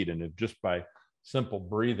bare feet. And just by simple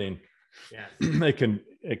breathing,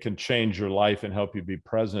 it can change your life and help you be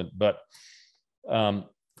present. But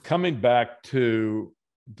coming back to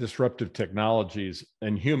disruptive technologies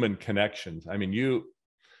and human connections, I mean,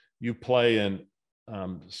 you play in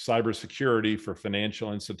cybersecurity for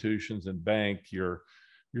financial institutions and bank. You're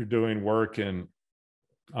doing work in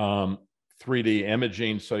 3D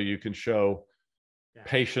imaging, so you can show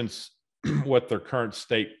patients what their current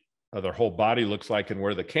state of their whole body looks like and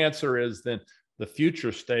where the cancer is. Then the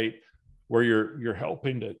future state, where you're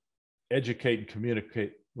helping to educate and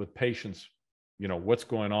communicate with patients, what's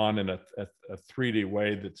going on in a 3D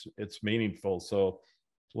way it's meaningful. So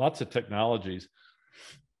lots of technologies.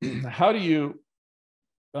 How do you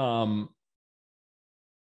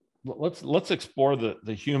let's explore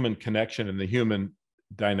the human connection and the human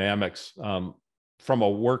dynamics from a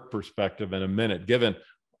work perspective in a minute, given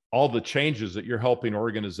all the changes that you're helping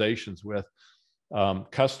organizations with,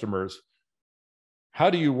 customers. How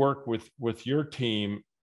do you work with your team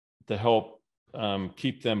to help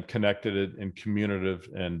keep them connected and communicative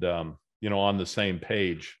and on the same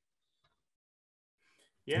page?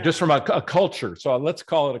 Just from a culture. So let's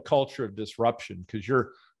call it a culture of disruption, because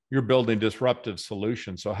you're building disruptive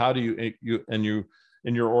solutions. So how do you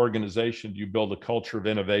in your organization, do you build a culture of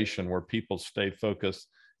innovation where people stay focused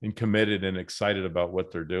and committed and excited about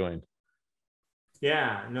what they're doing?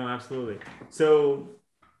 Yeah, no, absolutely. So,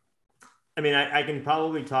 I mean, I can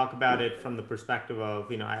probably talk about it from the perspective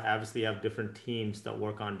of, I obviously have different teams that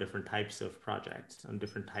work on different types of projects, on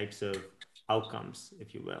different types of outcomes,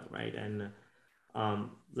 if you will, right? And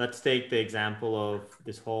let's take the example of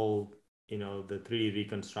this whole, the 3D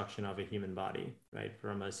reconstruction of a human body, right?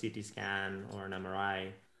 From a CT scan or an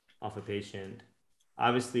MRI of a patient.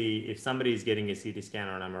 Obviously, if somebody is getting a CT scan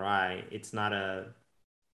or an MRI, it's not a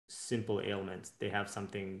simple ailment. They have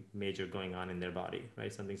something major going on in their body,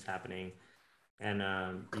 right? Something's happening. And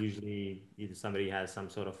usually either somebody has some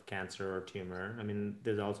sort of cancer or tumor. I mean,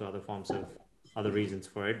 there's also other forms of other reasons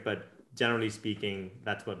for it, but generally speaking,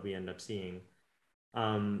 that's what we end up seeing.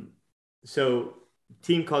 So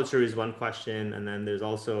team culture is one question. And then there's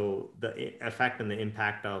also the effect and the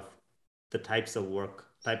impact of the type of work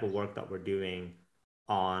that we're doing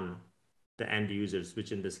on the end users,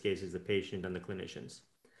 which in this case is the patient and the clinicians,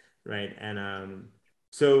 right? And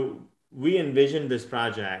so we envisioned this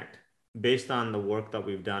project based on the work that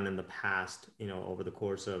we've done in the past, over the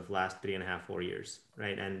course of last 3.5, 4 years,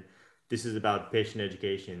 right? And this is about patient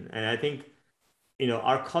education. And I think,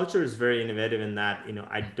 our culture is very innovative in that,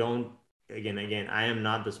 I don't, again, I am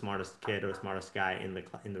not the smartest kid or smartest guy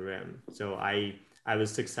in the room. So I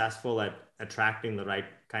was successful at attracting the right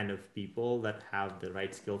kind of people that have the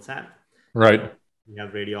right skill set. Right. We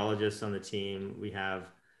have radiologists on the team. We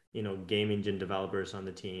have, game engine developers on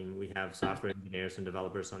the team. We have software engineers and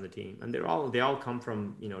developers on the team. And they all come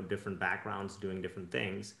from, different backgrounds doing different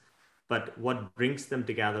things. But what brings them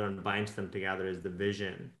together and binds them together is the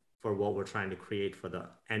vision for what we're trying to create for the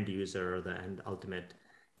end user or the end ultimate,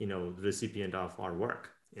 recipient of our work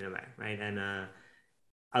in a way, right? And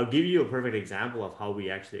I'll give you a perfect example of how we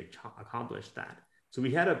actually accomplished that. So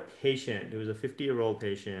we had a patient, it was a 50-year-old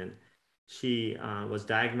patient. She was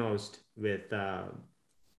diagnosed with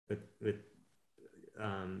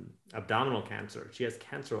abdominal cancer. She has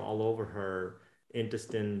cancer all over her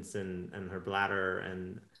intestines and her bladder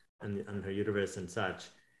and her uterus and such.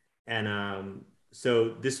 And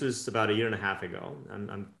so this was about 1.5 years ago.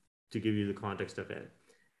 I'm to give you the context of it.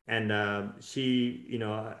 And she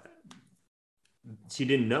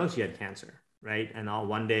didn't know she had cancer, right? And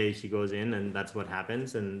one day she goes in, and that's what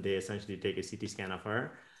happens. And they essentially take a CT scan of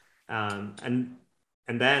her. And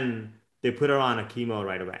then they put her on a chemo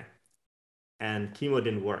right away, and chemo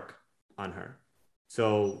didn't work on her.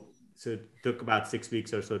 So it took about 6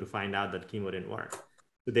 weeks or so to find out that chemo didn't work.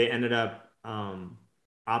 So they ended up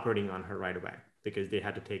operating on her right away because they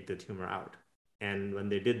had to take the tumor out. And when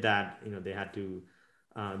they did that, they had to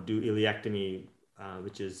do ileectomy,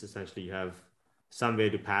 which is essentially you have some way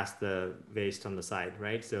to pass the waste on the side,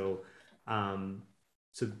 right? Um,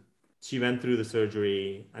 so she went through the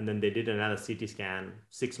surgery, and then they did another CT scan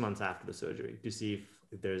 6 months after the surgery to see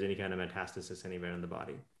if there's any kind of metastasis anywhere in the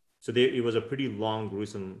body. So it was a pretty long,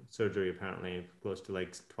 gruesome surgery, apparently, close to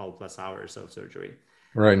like 12 plus hours of surgery.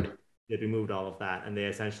 Right. And they removed all of that, and they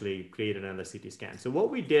essentially created another CT scan. So what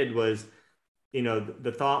we did was,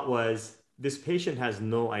 the thought was this patient has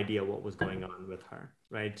no idea what was going on with her,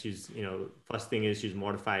 right? She's, first thing is she's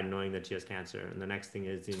mortified knowing that she has cancer. And the next thing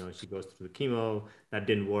is, she goes through the chemo that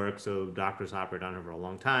didn't work. So doctors operate on her for a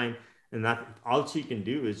long time. And that all she can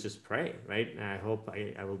do is just pray, right? And I hope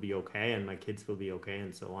I will be okay and my kids will be okay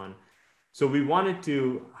and so on. So we wanted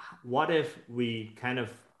to, what if we kind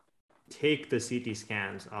of take the CT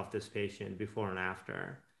scans of this patient before and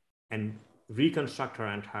after and reconstruct her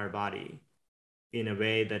entire body in a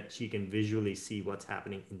way that she can visually see what's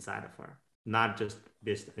happening inside of her, not just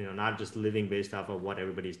not just living based off of what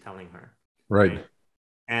everybody's telling her. Right.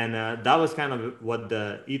 And that was kind of what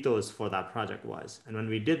the ethos for that project was. And when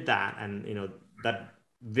we did that, and that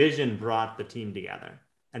vision brought the team together,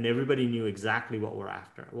 and everybody knew exactly what we're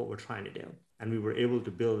after, what we're trying to do, and we were able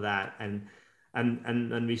to build that. And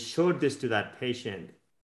when we showed this to that patient,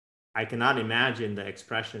 I cannot imagine the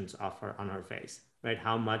expressions of her on her face, right?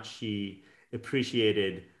 How much she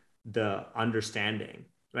appreciated the understanding,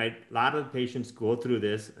 right? A lot of patients go through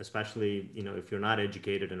this, especially, if you're not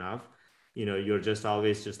educated enough, you're just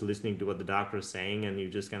always just listening to what the doctor is saying, and you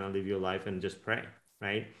just kind of live your life and just pray,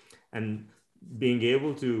 right? And being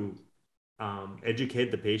able to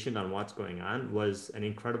educate the patient on what's going on was an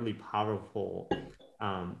incredibly powerful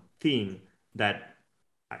theme that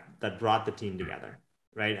brought the team together,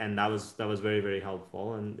 right? And that was very, very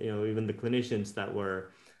helpful. And even the clinicians that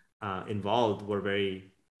were involved were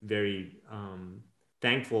very, very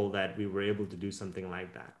thankful that we were able to do something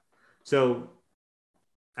like that. So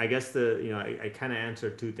I guess I kind of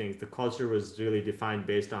answered two things. The culture was really defined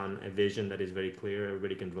based on a vision that is very clear.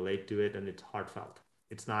 Everybody can relate to it, and it's heartfelt.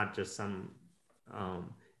 It's not just something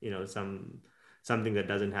that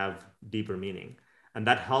doesn't have deeper meaning. And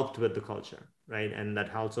that helped with the culture, right? And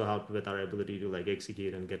that also helped with our ability to like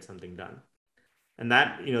execute and get something done. And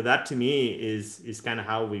that to me is kind of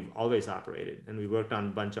how we've always operated. And we worked on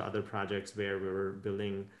a bunch of other projects where we were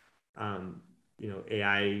building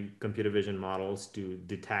AI computer vision models to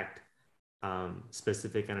detect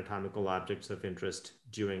specific anatomical objects of interest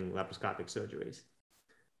during laparoscopic surgeries.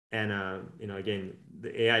 And again,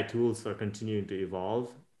 the AI tools are continuing to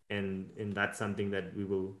evolve, and that's something that we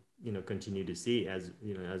will continue to see. As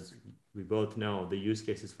as we both know, the use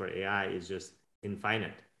cases for AI is just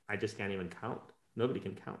infinite. I just can't even count. Nobody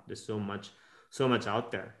can count. There's so much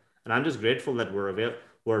out there, and I'm just grateful that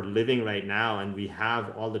we're living right now, and we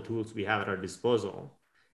have all the tools we have at our disposal.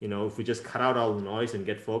 If we just cut out all the noise and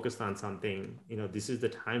get focused on something, this is the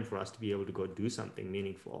time for us to be able to go do something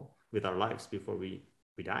meaningful with our lives before we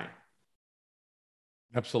die.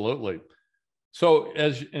 Absolutely. So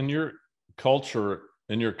as in your culture,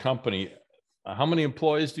 in your company, how many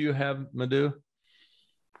employees do you have, Madhu?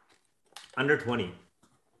 Under 20.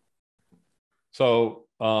 So,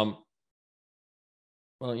 well,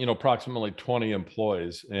 approximately 20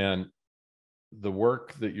 employees, and the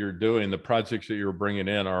work that you're doing, the projects that you're bringing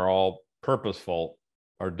in are all purposeful,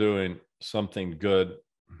 are doing something good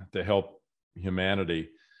to help humanity.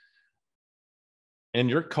 In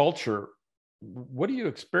your culture, what do you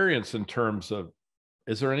experience in terms of,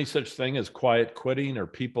 is there any such thing as quiet quitting or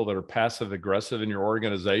people that are passive aggressive in your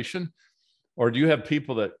organization? Or do you have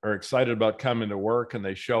people that are excited about coming to work and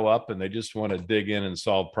they show up and they just want to dig in and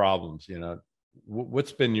solve problems?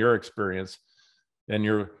 What's been your experience and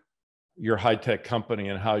your high-tech company,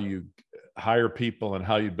 and how you hire people and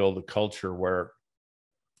how you build a culture where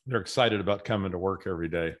they're excited about coming to work every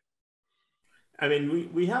day? I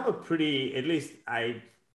mean, we have a pretty, at least I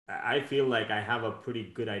feel like I have a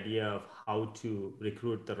pretty good idea of how to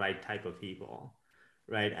recruit the right type of people,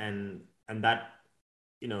 right? And that,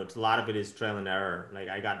 it's a lot of it is trial and error. Like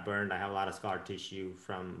I got burned. I have a lot of scar tissue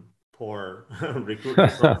from poor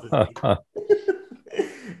recruitment processes.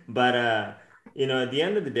 But at the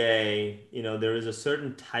end of the day, there is a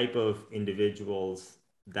certain type of individuals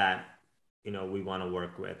that we want to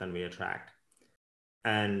work with and we attract.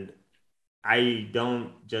 And I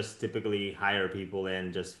don't just typically hire people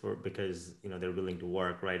in just for because they're willing to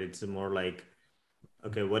work, right? It's more like,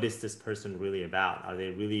 okay, what is this person really about? Are they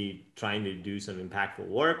really trying to do some impactful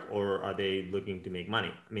work, or are they looking to make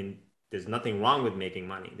money? I mean, there's nothing wrong with making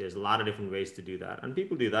money. There's a lot of different ways to do that, and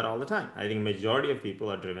people do that all the time. I think majority of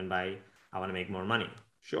people are driven by, I want to make more money.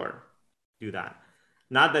 Sure, do that.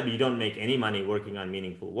 Not that you don't make any money working on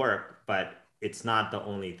meaningful work, but it's not the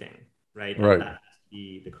only thing, right? And Right. that's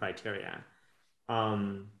the criteria.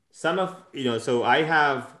 Some of, so I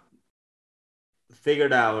have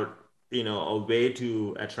figured out, a way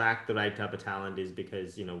to attract the right type of talent is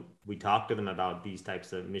because, we talk to them about these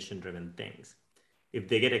types of mission driven things. If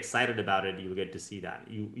they get excited about it, you'll get to see that.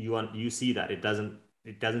 You see that it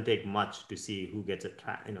doesn't take much to see who gets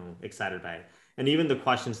excited by it. And even the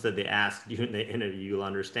questions that they ask during the interview, you'll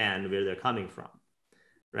understand where they're coming from,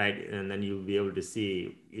 right? And then you'll be able to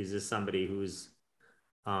see, is this somebody who's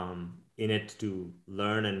in it to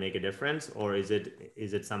learn and make a difference, or is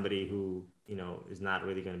it somebody who is not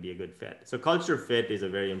really going to be a good fit? So culture fit is a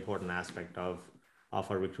very important aspect of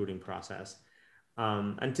our recruiting process.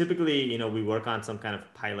 And typically, we work on some kind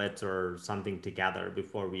of pilots or something together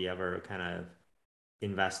before we ever kind of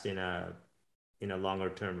invest in a longer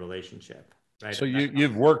term relationship, right? So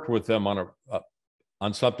you've worked with them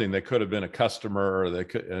on something that could have been a customer, or they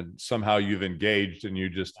could, and somehow you've engaged and you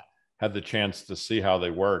just had the chance to see how they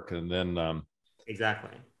work. And then,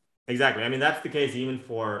 Exactly. Exactly. I mean, that's the case even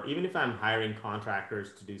if I'm hiring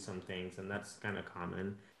contractors to do some things, and that's kind of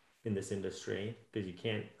common in this industry because you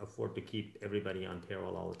can't afford to keep everybody on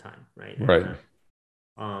payroll all the time, right? And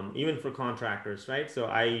right. even for contractors, right? So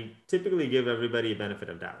I typically give everybody a benefit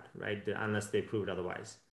of doubt, right? Unless they prove it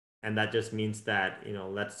otherwise. And that just means that,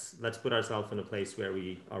 let's put ourselves in a place where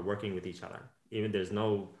we are working with each other. Even there's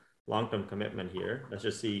no long-term commitment here. Let's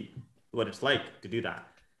just see what it's like to do that.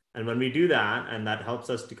 And when we do that, and that helps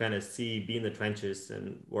us to kind of be in the trenches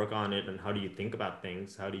and work on it, and how do you think about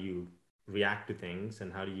things? How do you react to things?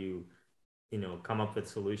 And how do you, come up with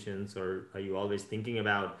solutions? Or are you always thinking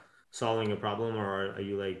about solving a problem, or are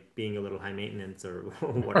you like being a little high maintenance or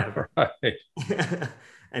whatever? Right.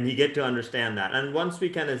 And you get to understand that. And once we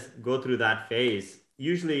kind of go through that phase,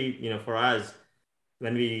 usually, for us,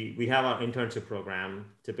 when we have our internship program,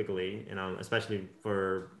 typically, especially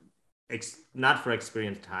for not for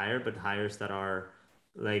experienced hire, but hires that are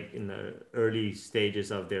like in the early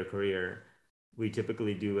stages of their career, we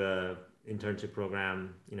typically do a internship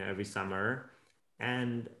program, every summer,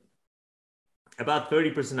 and about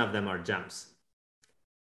 30% of them are jumps,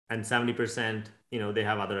 and 70%, they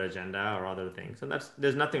have other agenda or other things, and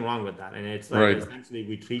there's nothing wrong with that. And it's like, Right. essentially,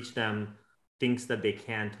 we teach them things that they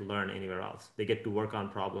can't learn anywhere else. They get to work on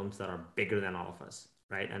problems that are bigger than all of us,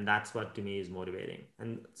 right? And that's what to me is motivating.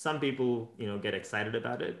 And some people, get excited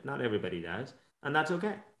about it. Not everybody does, and that's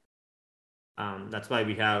okay. That's why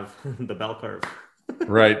we have the bell curve.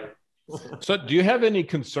 Right. So do you have any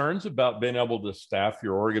concerns about being able to staff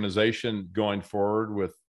your organization going forward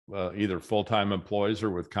with either full-time employees or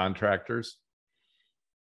with contractors?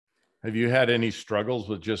 Have you had any struggles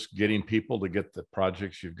with just getting people to get the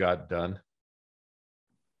projects you've got done?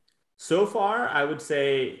 So far, I would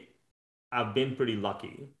say I've been pretty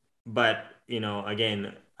lucky. But,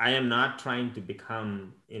 again, I am not trying to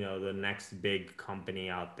become, the next big company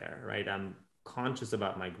out there, right? I'm conscious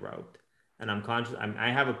about my growth, and I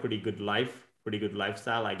have a pretty good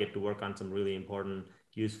lifestyle. I get to work on some really important,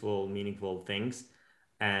 useful, meaningful things.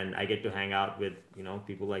 And I get to hang out with,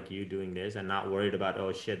 people like you doing this, and not worried about,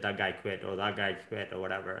 oh shit, that guy quit or that guy quit or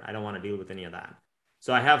whatever. I don't want to deal with any of that.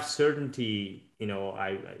 So I have certainty,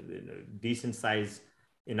 decent size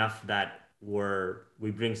enough that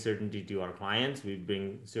we bring certainty to our clients, we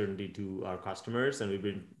bring certainty to our customers, and we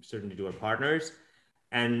bring certainty to our partners.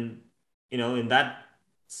 And in that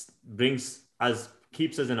brings us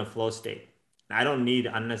keeps us in a flow state. I don't need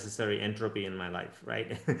unnecessary entropy in my life,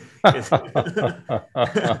 right?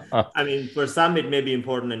 I mean, for some it may be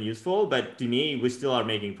important and useful, but to me, we still are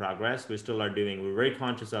making progress. We're very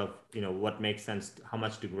conscious of, what makes sense, how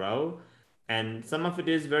much to grow. And some of it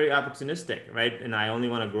is very opportunistic, right? And I only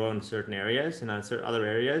want to grow in certain areas, and on certain other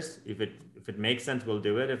areas, if it makes sense, we'll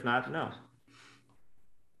do it. If not, no.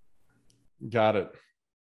 Got it.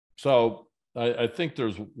 So I think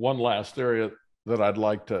there's one last area that I'd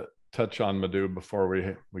like to touch on, Madhu, before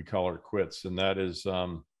we call her quits, and that is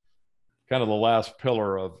kind of the last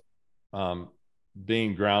pillar of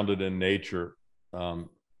being grounded in nature,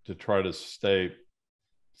 to try to stay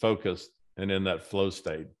focused and in that flow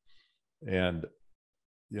state. And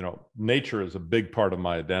nature is a big part of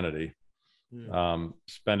my identity.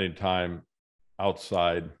 Spending time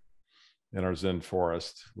outside, in our Zen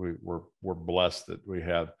forest. We're blessed that we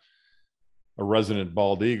have a resident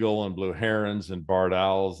bald eagle and blue herons and barred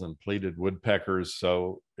owls and pleated woodpeckers.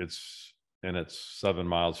 So it's 7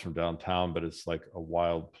 miles from downtown, but it's like a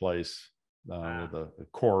wild place with a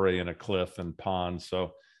quarry and a cliff and pond.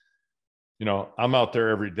 So, I'm out there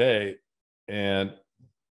every day, and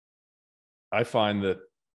I find that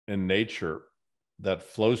in nature, that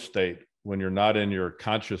flow state, when you're not in your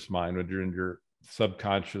conscious mind, when you're in your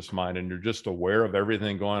subconscious mind and you're just aware of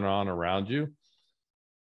everything going on around you,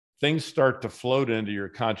 things start to float into your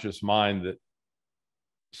conscious mind that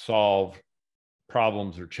solve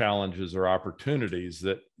problems or challenges or opportunities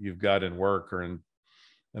that you've got in work or in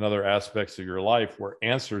other aspects of your life, where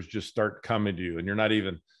answers just start coming to you and you're not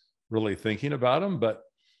even really thinking about them, but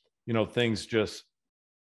things just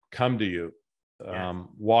come to you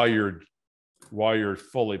while you're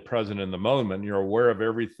fully present in the moment. You're aware of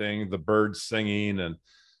everything, the birds singing, and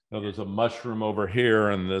there's a mushroom over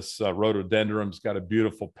here, and this rhododendron's got a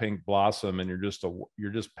beautiful pink blossom, and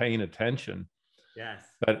you're just paying attention. Yes.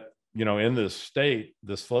 But in this state,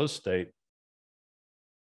 this flow state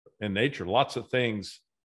in nature, lots of things,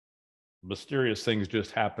 mysterious things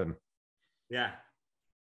just happen. Yeah.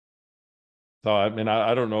 So I mean,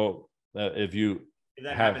 I don't know if you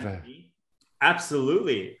that have. Happened to me?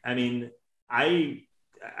 Absolutely. I mean, I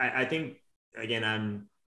think, again,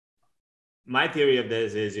 my theory of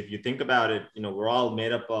this is, if you think about it, we're all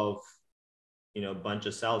made up of, a bunch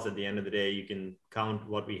of cells. At the end of the day, you can count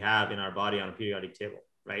what we have in our body on a periodic table,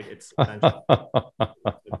 right? It's essentially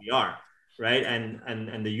what we are, right?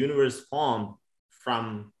 And the universe formed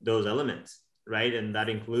from those elements, right? And that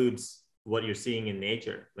includes what you're seeing in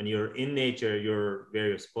nature. When you're in nature, you're where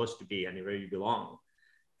you're supposed to be and where you belong.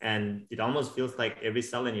 And it almost feels like every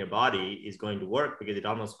cell in your body is going to work, because it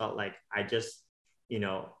almost felt like I'm just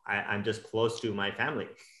close to my family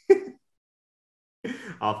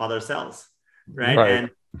of other cells,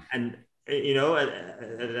 right? And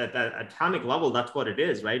at that atomic level, that's what it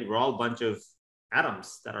is, right? We're all a bunch of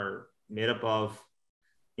atoms that are made up of,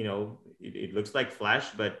 it looks like flesh,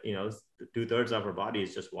 but 2/3 of our body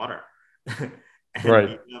is just water. And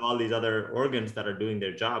right. we have all these other organs that are doing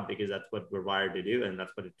their job, because that's what we're wired to do, and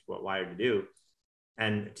that's what we're wired to do.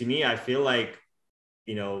 And to me, I feel like,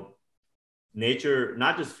 nature,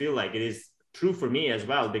 not just feel like, it is true for me as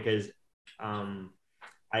well, because one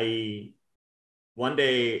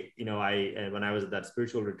day, when I was at that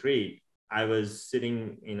spiritual retreat, I was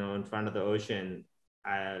sitting, in front of the ocean.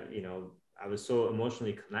 I was so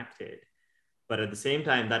emotionally connected. But at the same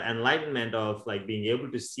time, that enlightenment of like being able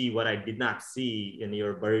to see what I did not see in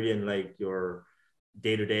your buried in like your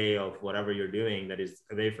day-to-day of whatever you're doing that is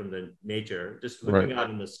away from the nature, just looking out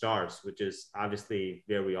in the stars, which is obviously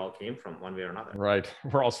where we all came from one way or another. Right.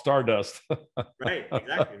 We're all stardust. Right.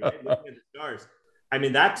 Exactly. Right? Looking at the stars. I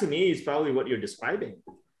mean, that to me is probably what you're describing.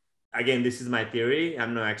 Again, this is my theory.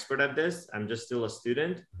 I'm no expert at this. I'm just still a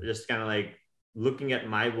student, just kind of like looking at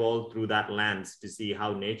my world through that lens to see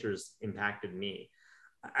how nature's impacted me.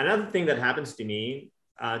 Another thing that happens to me,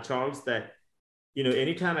 Charles, that,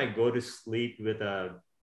 anytime I go to sleep with a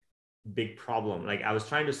big problem, like I was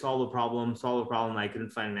trying to solve a problem, I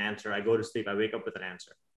couldn't find an answer. I go to sleep, I wake up with an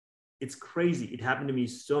answer. It's crazy. It happened to me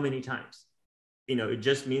so many times. It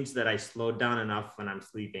just means that I slowed down enough when I'm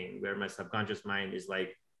sleeping, where my subconscious mind is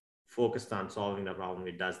like focused on solving the problem.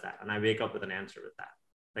 It does that. And I wake up with an answer with that.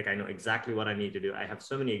 Like, I know exactly what I need to do. I have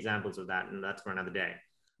so many examples of that, and that's for another day.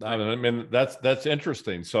 I mean, that's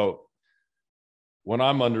interesting. So when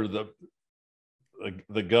I'm under the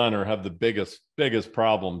gun or have the biggest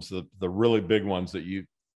problems, the really big ones that you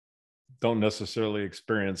don't necessarily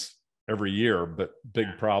experience every year, but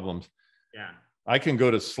big problems. Yeah. I can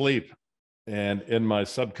go to sleep, and in my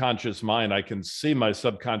subconscious mind, I can see my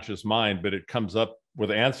subconscious mind, but it comes up with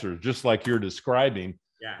answers just like you're describing.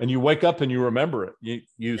 Yeah. And you wake up and you remember it.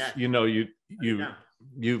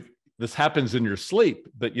 This happens in your sleep,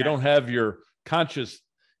 but you don't have your conscious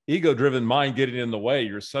ego-driven mind getting in the way.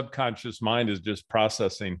 Your subconscious mind is just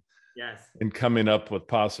processing and coming up with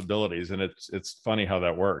possibilities. And it's funny how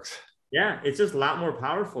that works. Yeah, it's just a lot more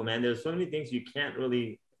powerful, man. There's so many things you can't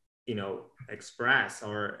really, express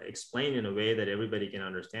or explain in a way that everybody can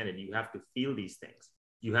understand it. You have to feel these things.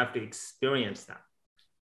 You have to experience them.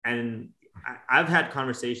 And I've had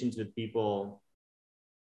conversations with people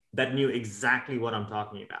that knew exactly what I'm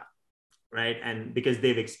talking about, right? And because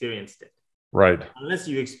they've experienced it. Right. Unless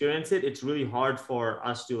you experience it, it's really hard for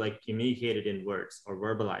us to like communicate it in words or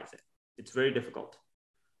verbalize it. It's very difficult.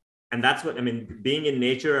 And that's what, being in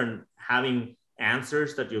nature and having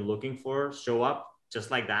answers that you're looking for show up just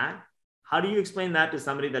like that. How do you explain that to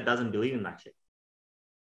somebody that doesn't believe in that shit?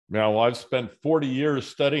 Yeah, well, I've spent 40 years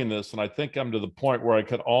studying this, and I think I'm to the point where I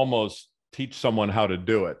could almost teach someone how to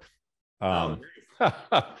do it. Oh,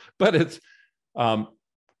 But it's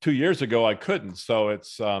 2 years ago I couldn't. So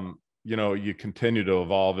it's you continue to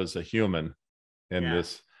evolve as a human in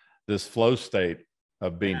this flow state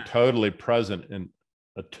of being totally present and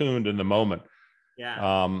attuned in the moment.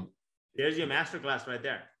 Yeah. There's your masterclass right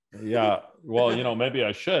there. Yeah. Well, maybe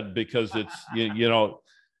I should, because it's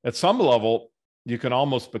at some level you can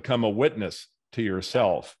almost become a witness to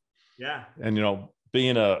yourself. Yeah. And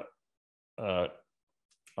being a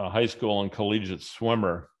high school and collegiate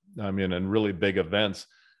swimmer, I mean, in really big events,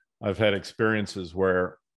 I've had experiences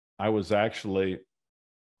where I was actually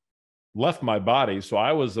left my body. So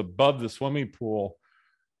I was above the swimming pool,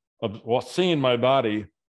 seeing my body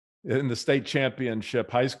in the state championship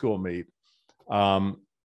high school meet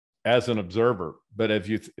as an observer. But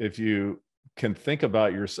if you can think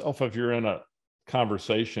about yourself, if you're in a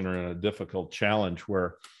conversation or in a difficult challenge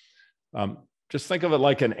where just think of it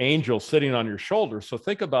like an angel sitting on your shoulder. So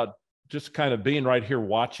think about just kind of being right here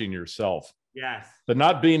watching yourself. Yes. But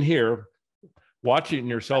not being here, watching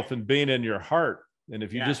yourself and being in your heart. And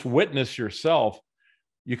if you just witness yourself,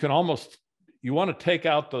 you want to take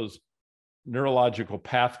out those neurological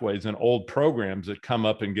pathways and old programs that come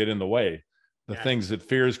up and get in the way, the things that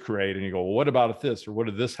fears create. And you go, well, what about if this, or what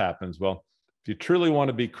if this happens? Well, if you truly want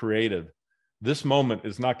to be creative, this moment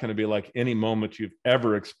is not going to be like any moment you've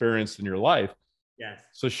ever experienced in your life. Yes.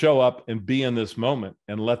 So show up and be in this moment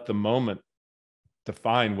and let the moment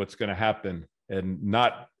define what's going to happen, and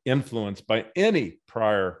not influenced by any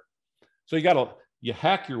prior. So you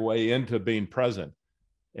hack your way into being present.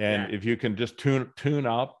 And if you can just turn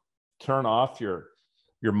off your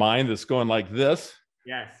mind that's going like this.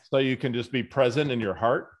 Yes. So you can just be present in your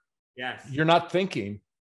heart. Yes. You're not thinking.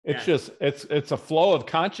 It's just, it's a flow of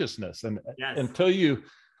consciousness. And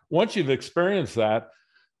once you've experienced that,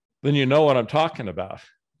 then you know what I'm talking about.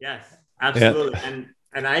 Yes, absolutely.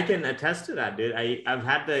 And I can attest to that, dude. I've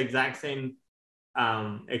had the exact same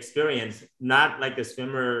experience, not like the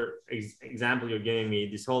swimmer example you're giving me,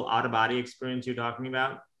 this whole out of body experience you're talking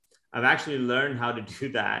about. I've actually learned how to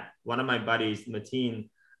do that. One of my buddies, Mateen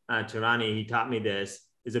Tirani, he taught me this.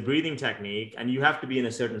 Is a breathing technique, and you have to be in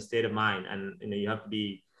a certain state of mind, and you have to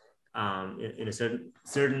be in a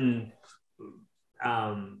certain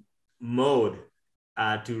mode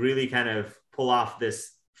to really kind of pull off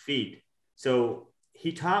this feat. So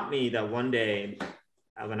he taught me that one day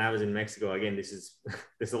when I was in Mexico. Again,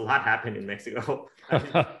 there's a lot happened in Mexico.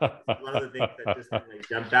 One of the things that just like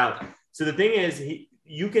jumped out. So the thing is,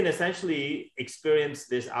 you can essentially experience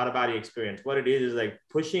this out-of-body experience. What it is like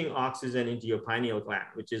pushing oxygen into your pineal gland,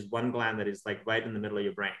 which is one gland that is like right in the middle of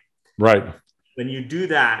your brain. Right. When you do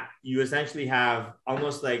that, you essentially have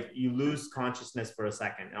almost like you lose consciousness for a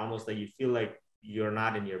second, almost like you feel like you're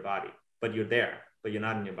not in your body, but you're there, but you're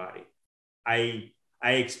not in your body. I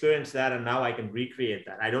experienced that, and now I can recreate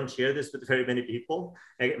that. I don't share this with very many people.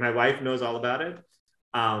 My wife knows all about it.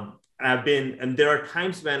 And there are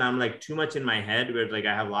times when I'm like too much in my head, where like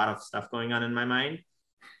I have a lot of stuff going on in my mind,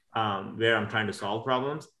 where I'm trying to solve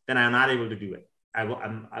problems. Then I'm not able to do it.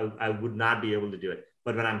 I would not be able to do it.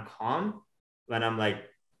 But when I'm calm, when I'm like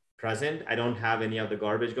present, I don't have any of the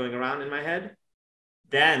garbage going around in my head.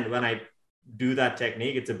 Then when I do that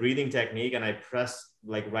technique, it's a breathing technique, and I press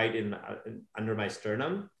like right in under my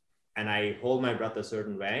sternum, and I hold my breath a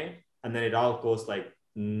certain way, and then it all goes like,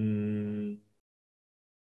 and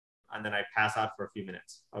then I pass out for a few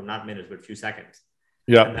minutes, or not minutes, but a few seconds.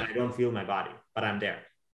 Yeah. And then I don't feel my body, but I'm there.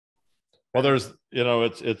 Well, there's,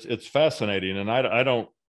 it's fascinating, and I don't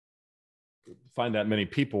find that many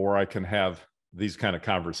people where I can have these kind of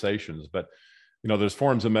conversations, but there's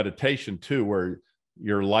forms of meditation too, where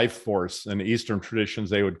your life force, in Eastern traditions,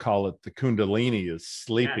 they would call it the Kundalini, is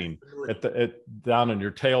sleeping down in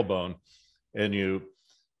your tailbone, and you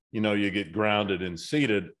get grounded and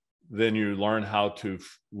seated. Then you learn how to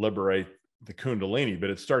liberate the Kundalini, but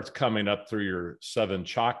it starts coming up through your 7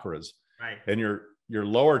 chakras. Right. And your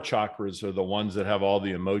lower chakras are the ones that have all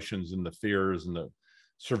the emotions and the fears and the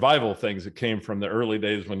survival things that came from the early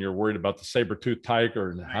days when you're worried about the saber-toothed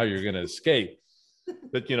tiger and how you're going to escape.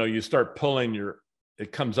 But you start pulling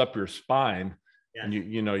it comes up your spine, and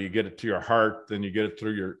you get it to your heart, then you get it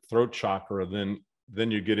through your throat chakra, then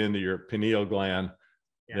you get into your pineal gland.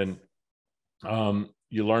 Then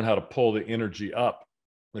you learn how to pull the energy up,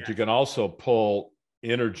 but you can also pull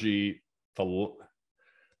energy. The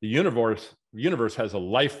universe has a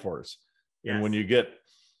life force. And when you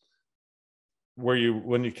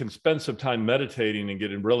can spend some time meditating and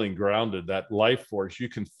getting really grounded, that life force, you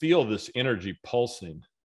can feel this energy pulsing.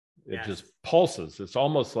 It just pulses. It's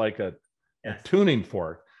almost like a tuning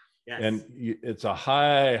fork. And it's a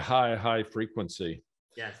high frequency.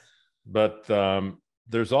 Yes. But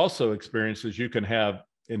there's also experiences you can have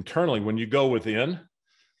internally when you go within.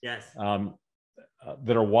 Yes.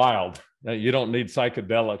 That are wild. You don't need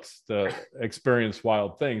psychedelics to experience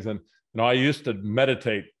wild things. And I used to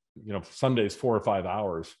meditate, some days 4 or 5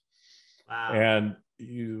 hours. Wow. And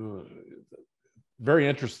very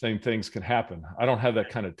interesting things can happen. I don't have that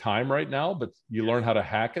kind of time right now, but you learn how to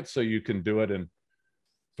hack it so you can do it in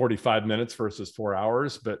 45 minutes versus 4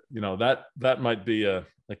 hours. But that might be a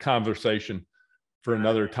conversation for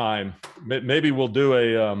another time. Maybe we'll do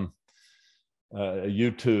a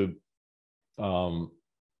YouTube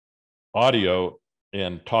audio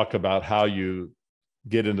and talk about how you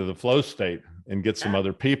get into the flow state and get some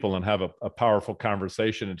other people and have a powerful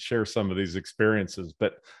conversation and share some of these experiences.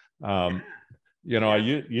 But I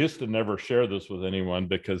used to never share this with anyone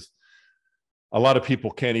because a lot of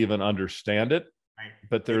people can't even understand it. Right.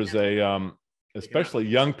 But there's especially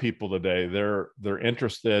young people today, they're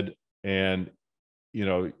interested, and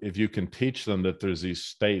if you can teach them that there's these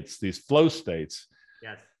states, these flow states.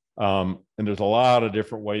 Yes. And there's a lot of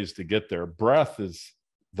different ways to get there.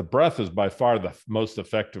 The breath is by far the most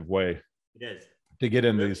effective way to get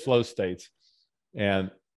into these flow states.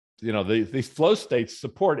 And, these flow states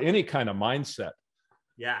support any kind of mindset.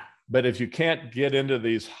 Yeah. But if you can't get into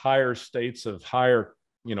these higher states of higher,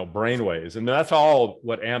 brainwaves, and that's all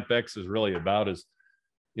what AMPx is really about is,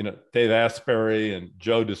 Dave Asbury and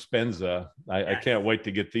Joe Dispenza. I can't wait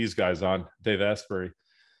to get these guys on, Dave Asbury.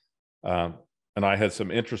 And I had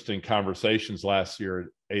some interesting conversations last year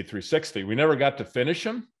at A360. We never got to finish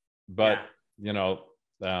them, but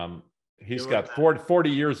he's got 40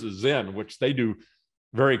 years of Zen, which they do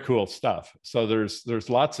very cool stuff. So there's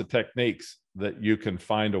lots of techniques that you can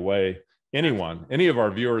find a way. Any of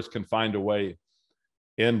our viewers can find a way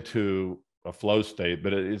into a flow state,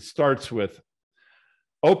 but it starts with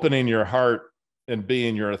opening your heart and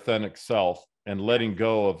being your authentic self and letting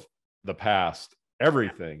go of the past.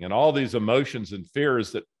 Everything and all these emotions and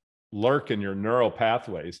fears that lurk in your neural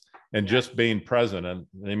pathways, and just being present. And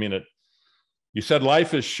I mean it. You said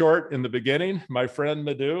life is short in the beginning, my friend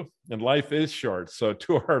Madhu, and life is short. So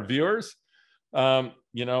to our viewers,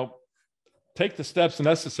 take the steps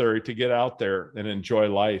necessary to get out there and enjoy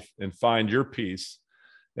life and find your peace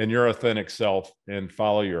and your authentic self and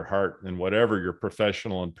follow your heart and whatever your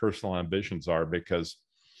professional and personal ambitions are, because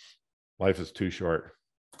life is too short.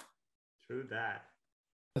 True that.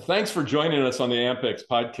 Thanks for joining us on the AMPx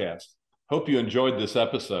Podcast. Hope you enjoyed this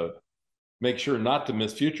episode. Make sure not to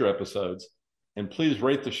miss future episodes, and please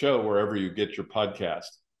rate the show wherever you get your podcast.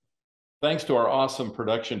 Thanks to our awesome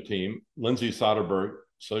production team, Lindsay Soderberg,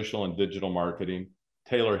 social and digital marketing,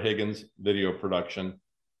 Taylor Higgins, video production,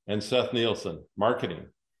 and Seth Nielsen, marketing.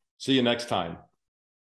 See you next time.